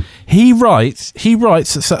 Him. He writes.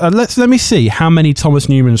 So, let me see how many Thomas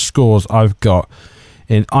Newman scores I've got.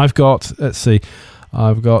 Let's see.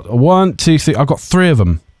 I've got 1, 2, 3. I've got 3 of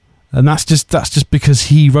them. And that's just because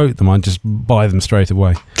he wrote them. I just buy them straight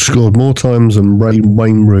away. Scored more times than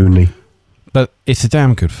Wayne Rooney. But it's a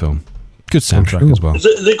damn good film. Good soundtrack as well. Is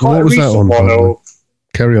it quite what a was that recent on? one? Or?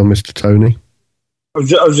 Carry on, Mr. Tony. I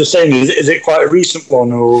was just saying, is it quite a recent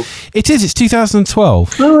one? Or? It is. It's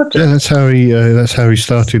 2012. Oh, okay. Yeah, that's how he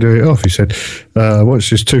started it off. He said, "What's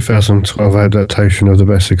this 2012 adaptation of the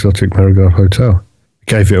Best Exotic Marigold Hotel?"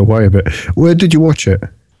 Gave it away a bit. Where did you watch it?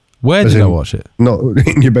 Where did I watch it? Not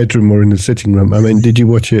in your bedroom or in the sitting room. I mean, did you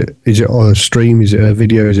watch it? Is it on a stream? Is it a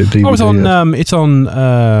video? Is it DVD? Oh, it's on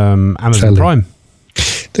Amazon Prime.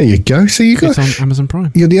 There you go. So it's on Amazon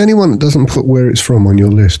Prime. You're the only one that doesn't put where it's from on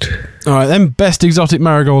your list. All right, then. Best Exotic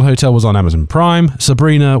Marigold Hotel was on Amazon Prime.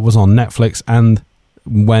 Sabrina was on Netflix, and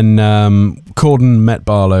When Corden Met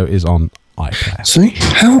Barlow is on iPlayer. See,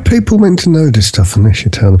 how are people meant to know this stuff unless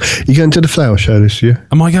you tell them? You going to the flower show this year?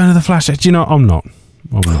 Am I going to the Flash? Do you know? I'm not.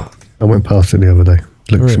 I went past it the other day.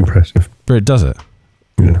 Looks impressive. But it does it?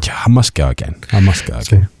 Yeah. I must go again.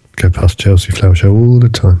 See, go past Chelsea Flower Show all the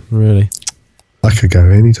time. Really? I could go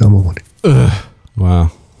any time I wanted.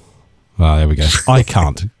 Wow. Well, there we go. I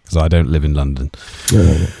can't because I don't live in London.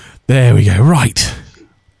 No. There we go. Right.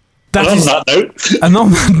 And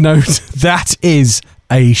on that note, that is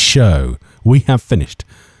a show. We have finished.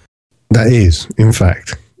 That is, in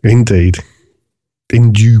fact, indeed,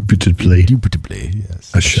 indubitably,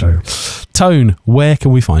 yes, a show. Tone, where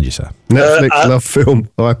can we find you, sir? Netflix, Love Film,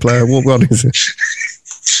 iPlayer. What one is it?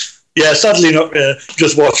 Yeah, sadly not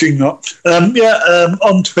just watching that.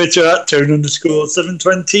 On Twitter at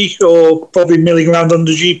Tone_720, or probably milling around on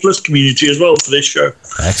the G Plus community as well for this show.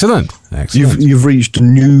 Excellent. You've reached a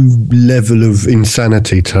new level of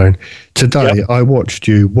insanity, Tone. Today, I watched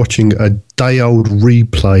you watching a day-old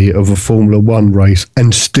replay of a Formula One race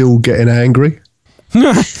and still getting angry.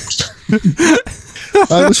 I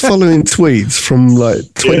was following tweets from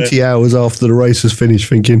like 20 hours after the race was finished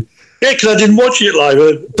thinking... Yeah, because I didn't watch it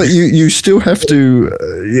live. But you still have to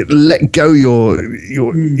let go your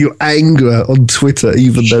anger on Twitter,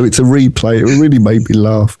 even though it's a replay. It really made me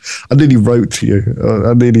laugh. I nearly wrote to you.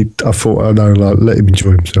 I thought, oh no, let him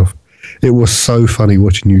enjoy himself. It was so funny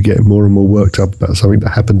watching you getting more and more worked up about something that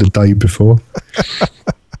happened the day before.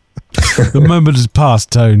 The moment has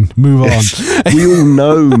passed, Tone. Move on. We all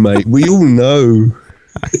know, mate. We all know.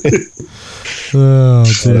 Oh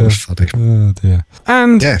dear. That was funny. Oh dear.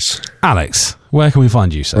 And Yes. Alex, where can we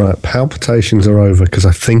find you, sir? Right, palpitations are over because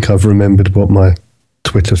I think I've remembered what my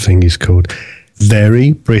Twitter thing is called.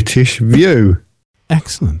 Very British View.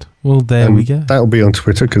 Excellent. Well, there we go. That'll be on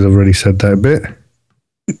Twitter because I've already said that bit.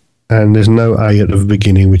 And there's no A at the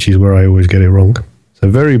beginning, which is where I always get it wrong. So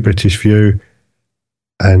Very British View.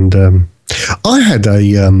 And I had a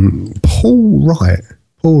Paul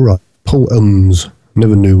Ums.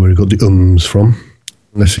 Never knew where he got the ums from,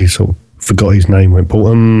 unless he sort of forgot his name when Paul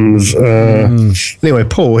Ums. Anyway,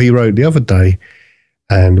 Paul, he wrote the other day,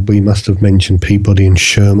 and we must have mentioned Peabody and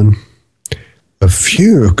Sherman a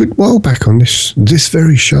good while back on this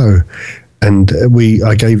very show. And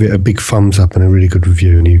I gave it a big thumbs up and a really good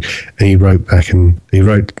review. And he wrote back, and he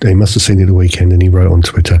must have seen it the weekend, and he wrote on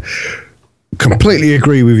Twitter, completely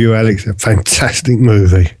agree with you, Alex. A fantastic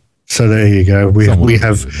movie. So there you go. We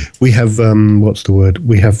have what's the word?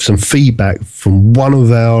 We have some feedback from one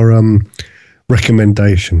of our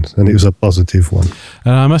recommendations, and it was a positive one.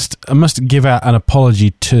 And I must give out an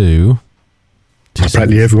apology to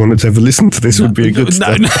apparently everyone that's ever listened to this would be a good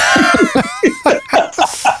start.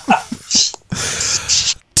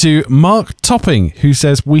 To Mark Topping, who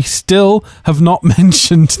says, we still have not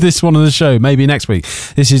mentioned this one on the show. Maybe next week.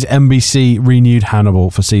 This is NBC renewed Hannibal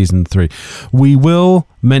for season 3. We will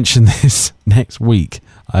mention this next week.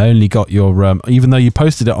 I only got your, even though you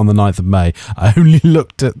posted it on the 9th of May, I only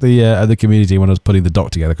looked at the community when I was putting the doc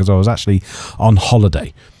together because I was actually on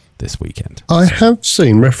holiday this weekend. I have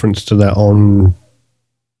seen reference to that on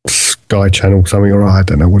Sky Channel something, or I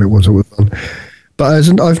don't know what it was on. But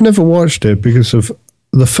I've never watched it because of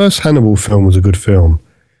the first Hannibal film was a good film.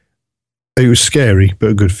 It was scary, but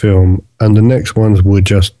a good film. And the next ones were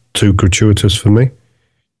just too gratuitous for me.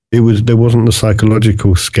 There wasn't the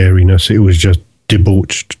psychological scariness. It was just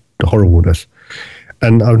debauched horribleness.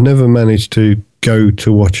 And I've never managed to go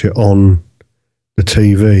to watch it on the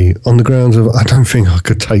TV on the grounds of I don't think I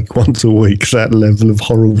could take once a week that level of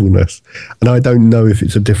horribleness. And I don't know if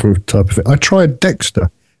it's a different type of thing. I tried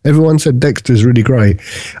Dexter. Everyone said Dexter's really great,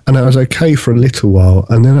 and I was okay for a little while,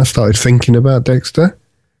 and then I started thinking about Dexter,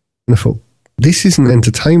 and I thought, this isn't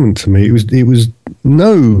entertainment to me. It was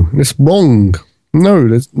no, it's wrong.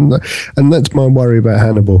 No, and that's my worry about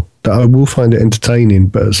Hannibal, that I will find it entertaining,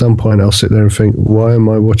 but at some point I'll sit there and think, why am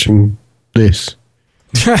I watching this?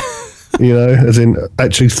 As in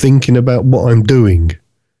actually thinking about what I'm doing,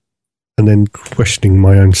 and then questioning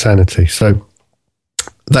my own sanity. So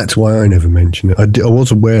that's why I never mention it. I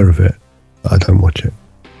was aware of it, but I don't watch it.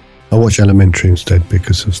 I watch Elementary instead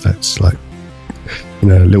because that's like,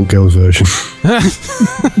 little girl's version.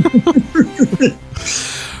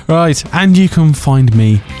 Right, and you can find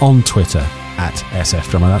me on Twitter at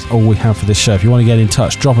SFDrummer. That's all we have for this show. If you want to get in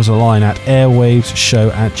touch, drop us a line at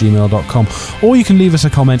airwavesshow@gmail.com, or you can leave us a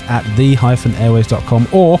comment at the-airwaves.com,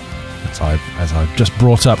 or as I've just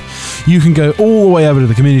brought up, you can go all the way over to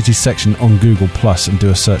the community section on Google Plus and do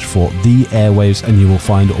a search for The Airwaves, and you will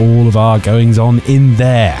find all of our goings on in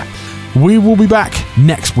there. We will be back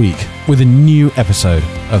next week with a new episode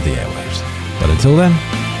of The Airwaves. But until then,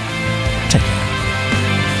 take care.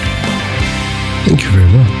 Thank you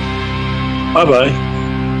very much. Bye-bye.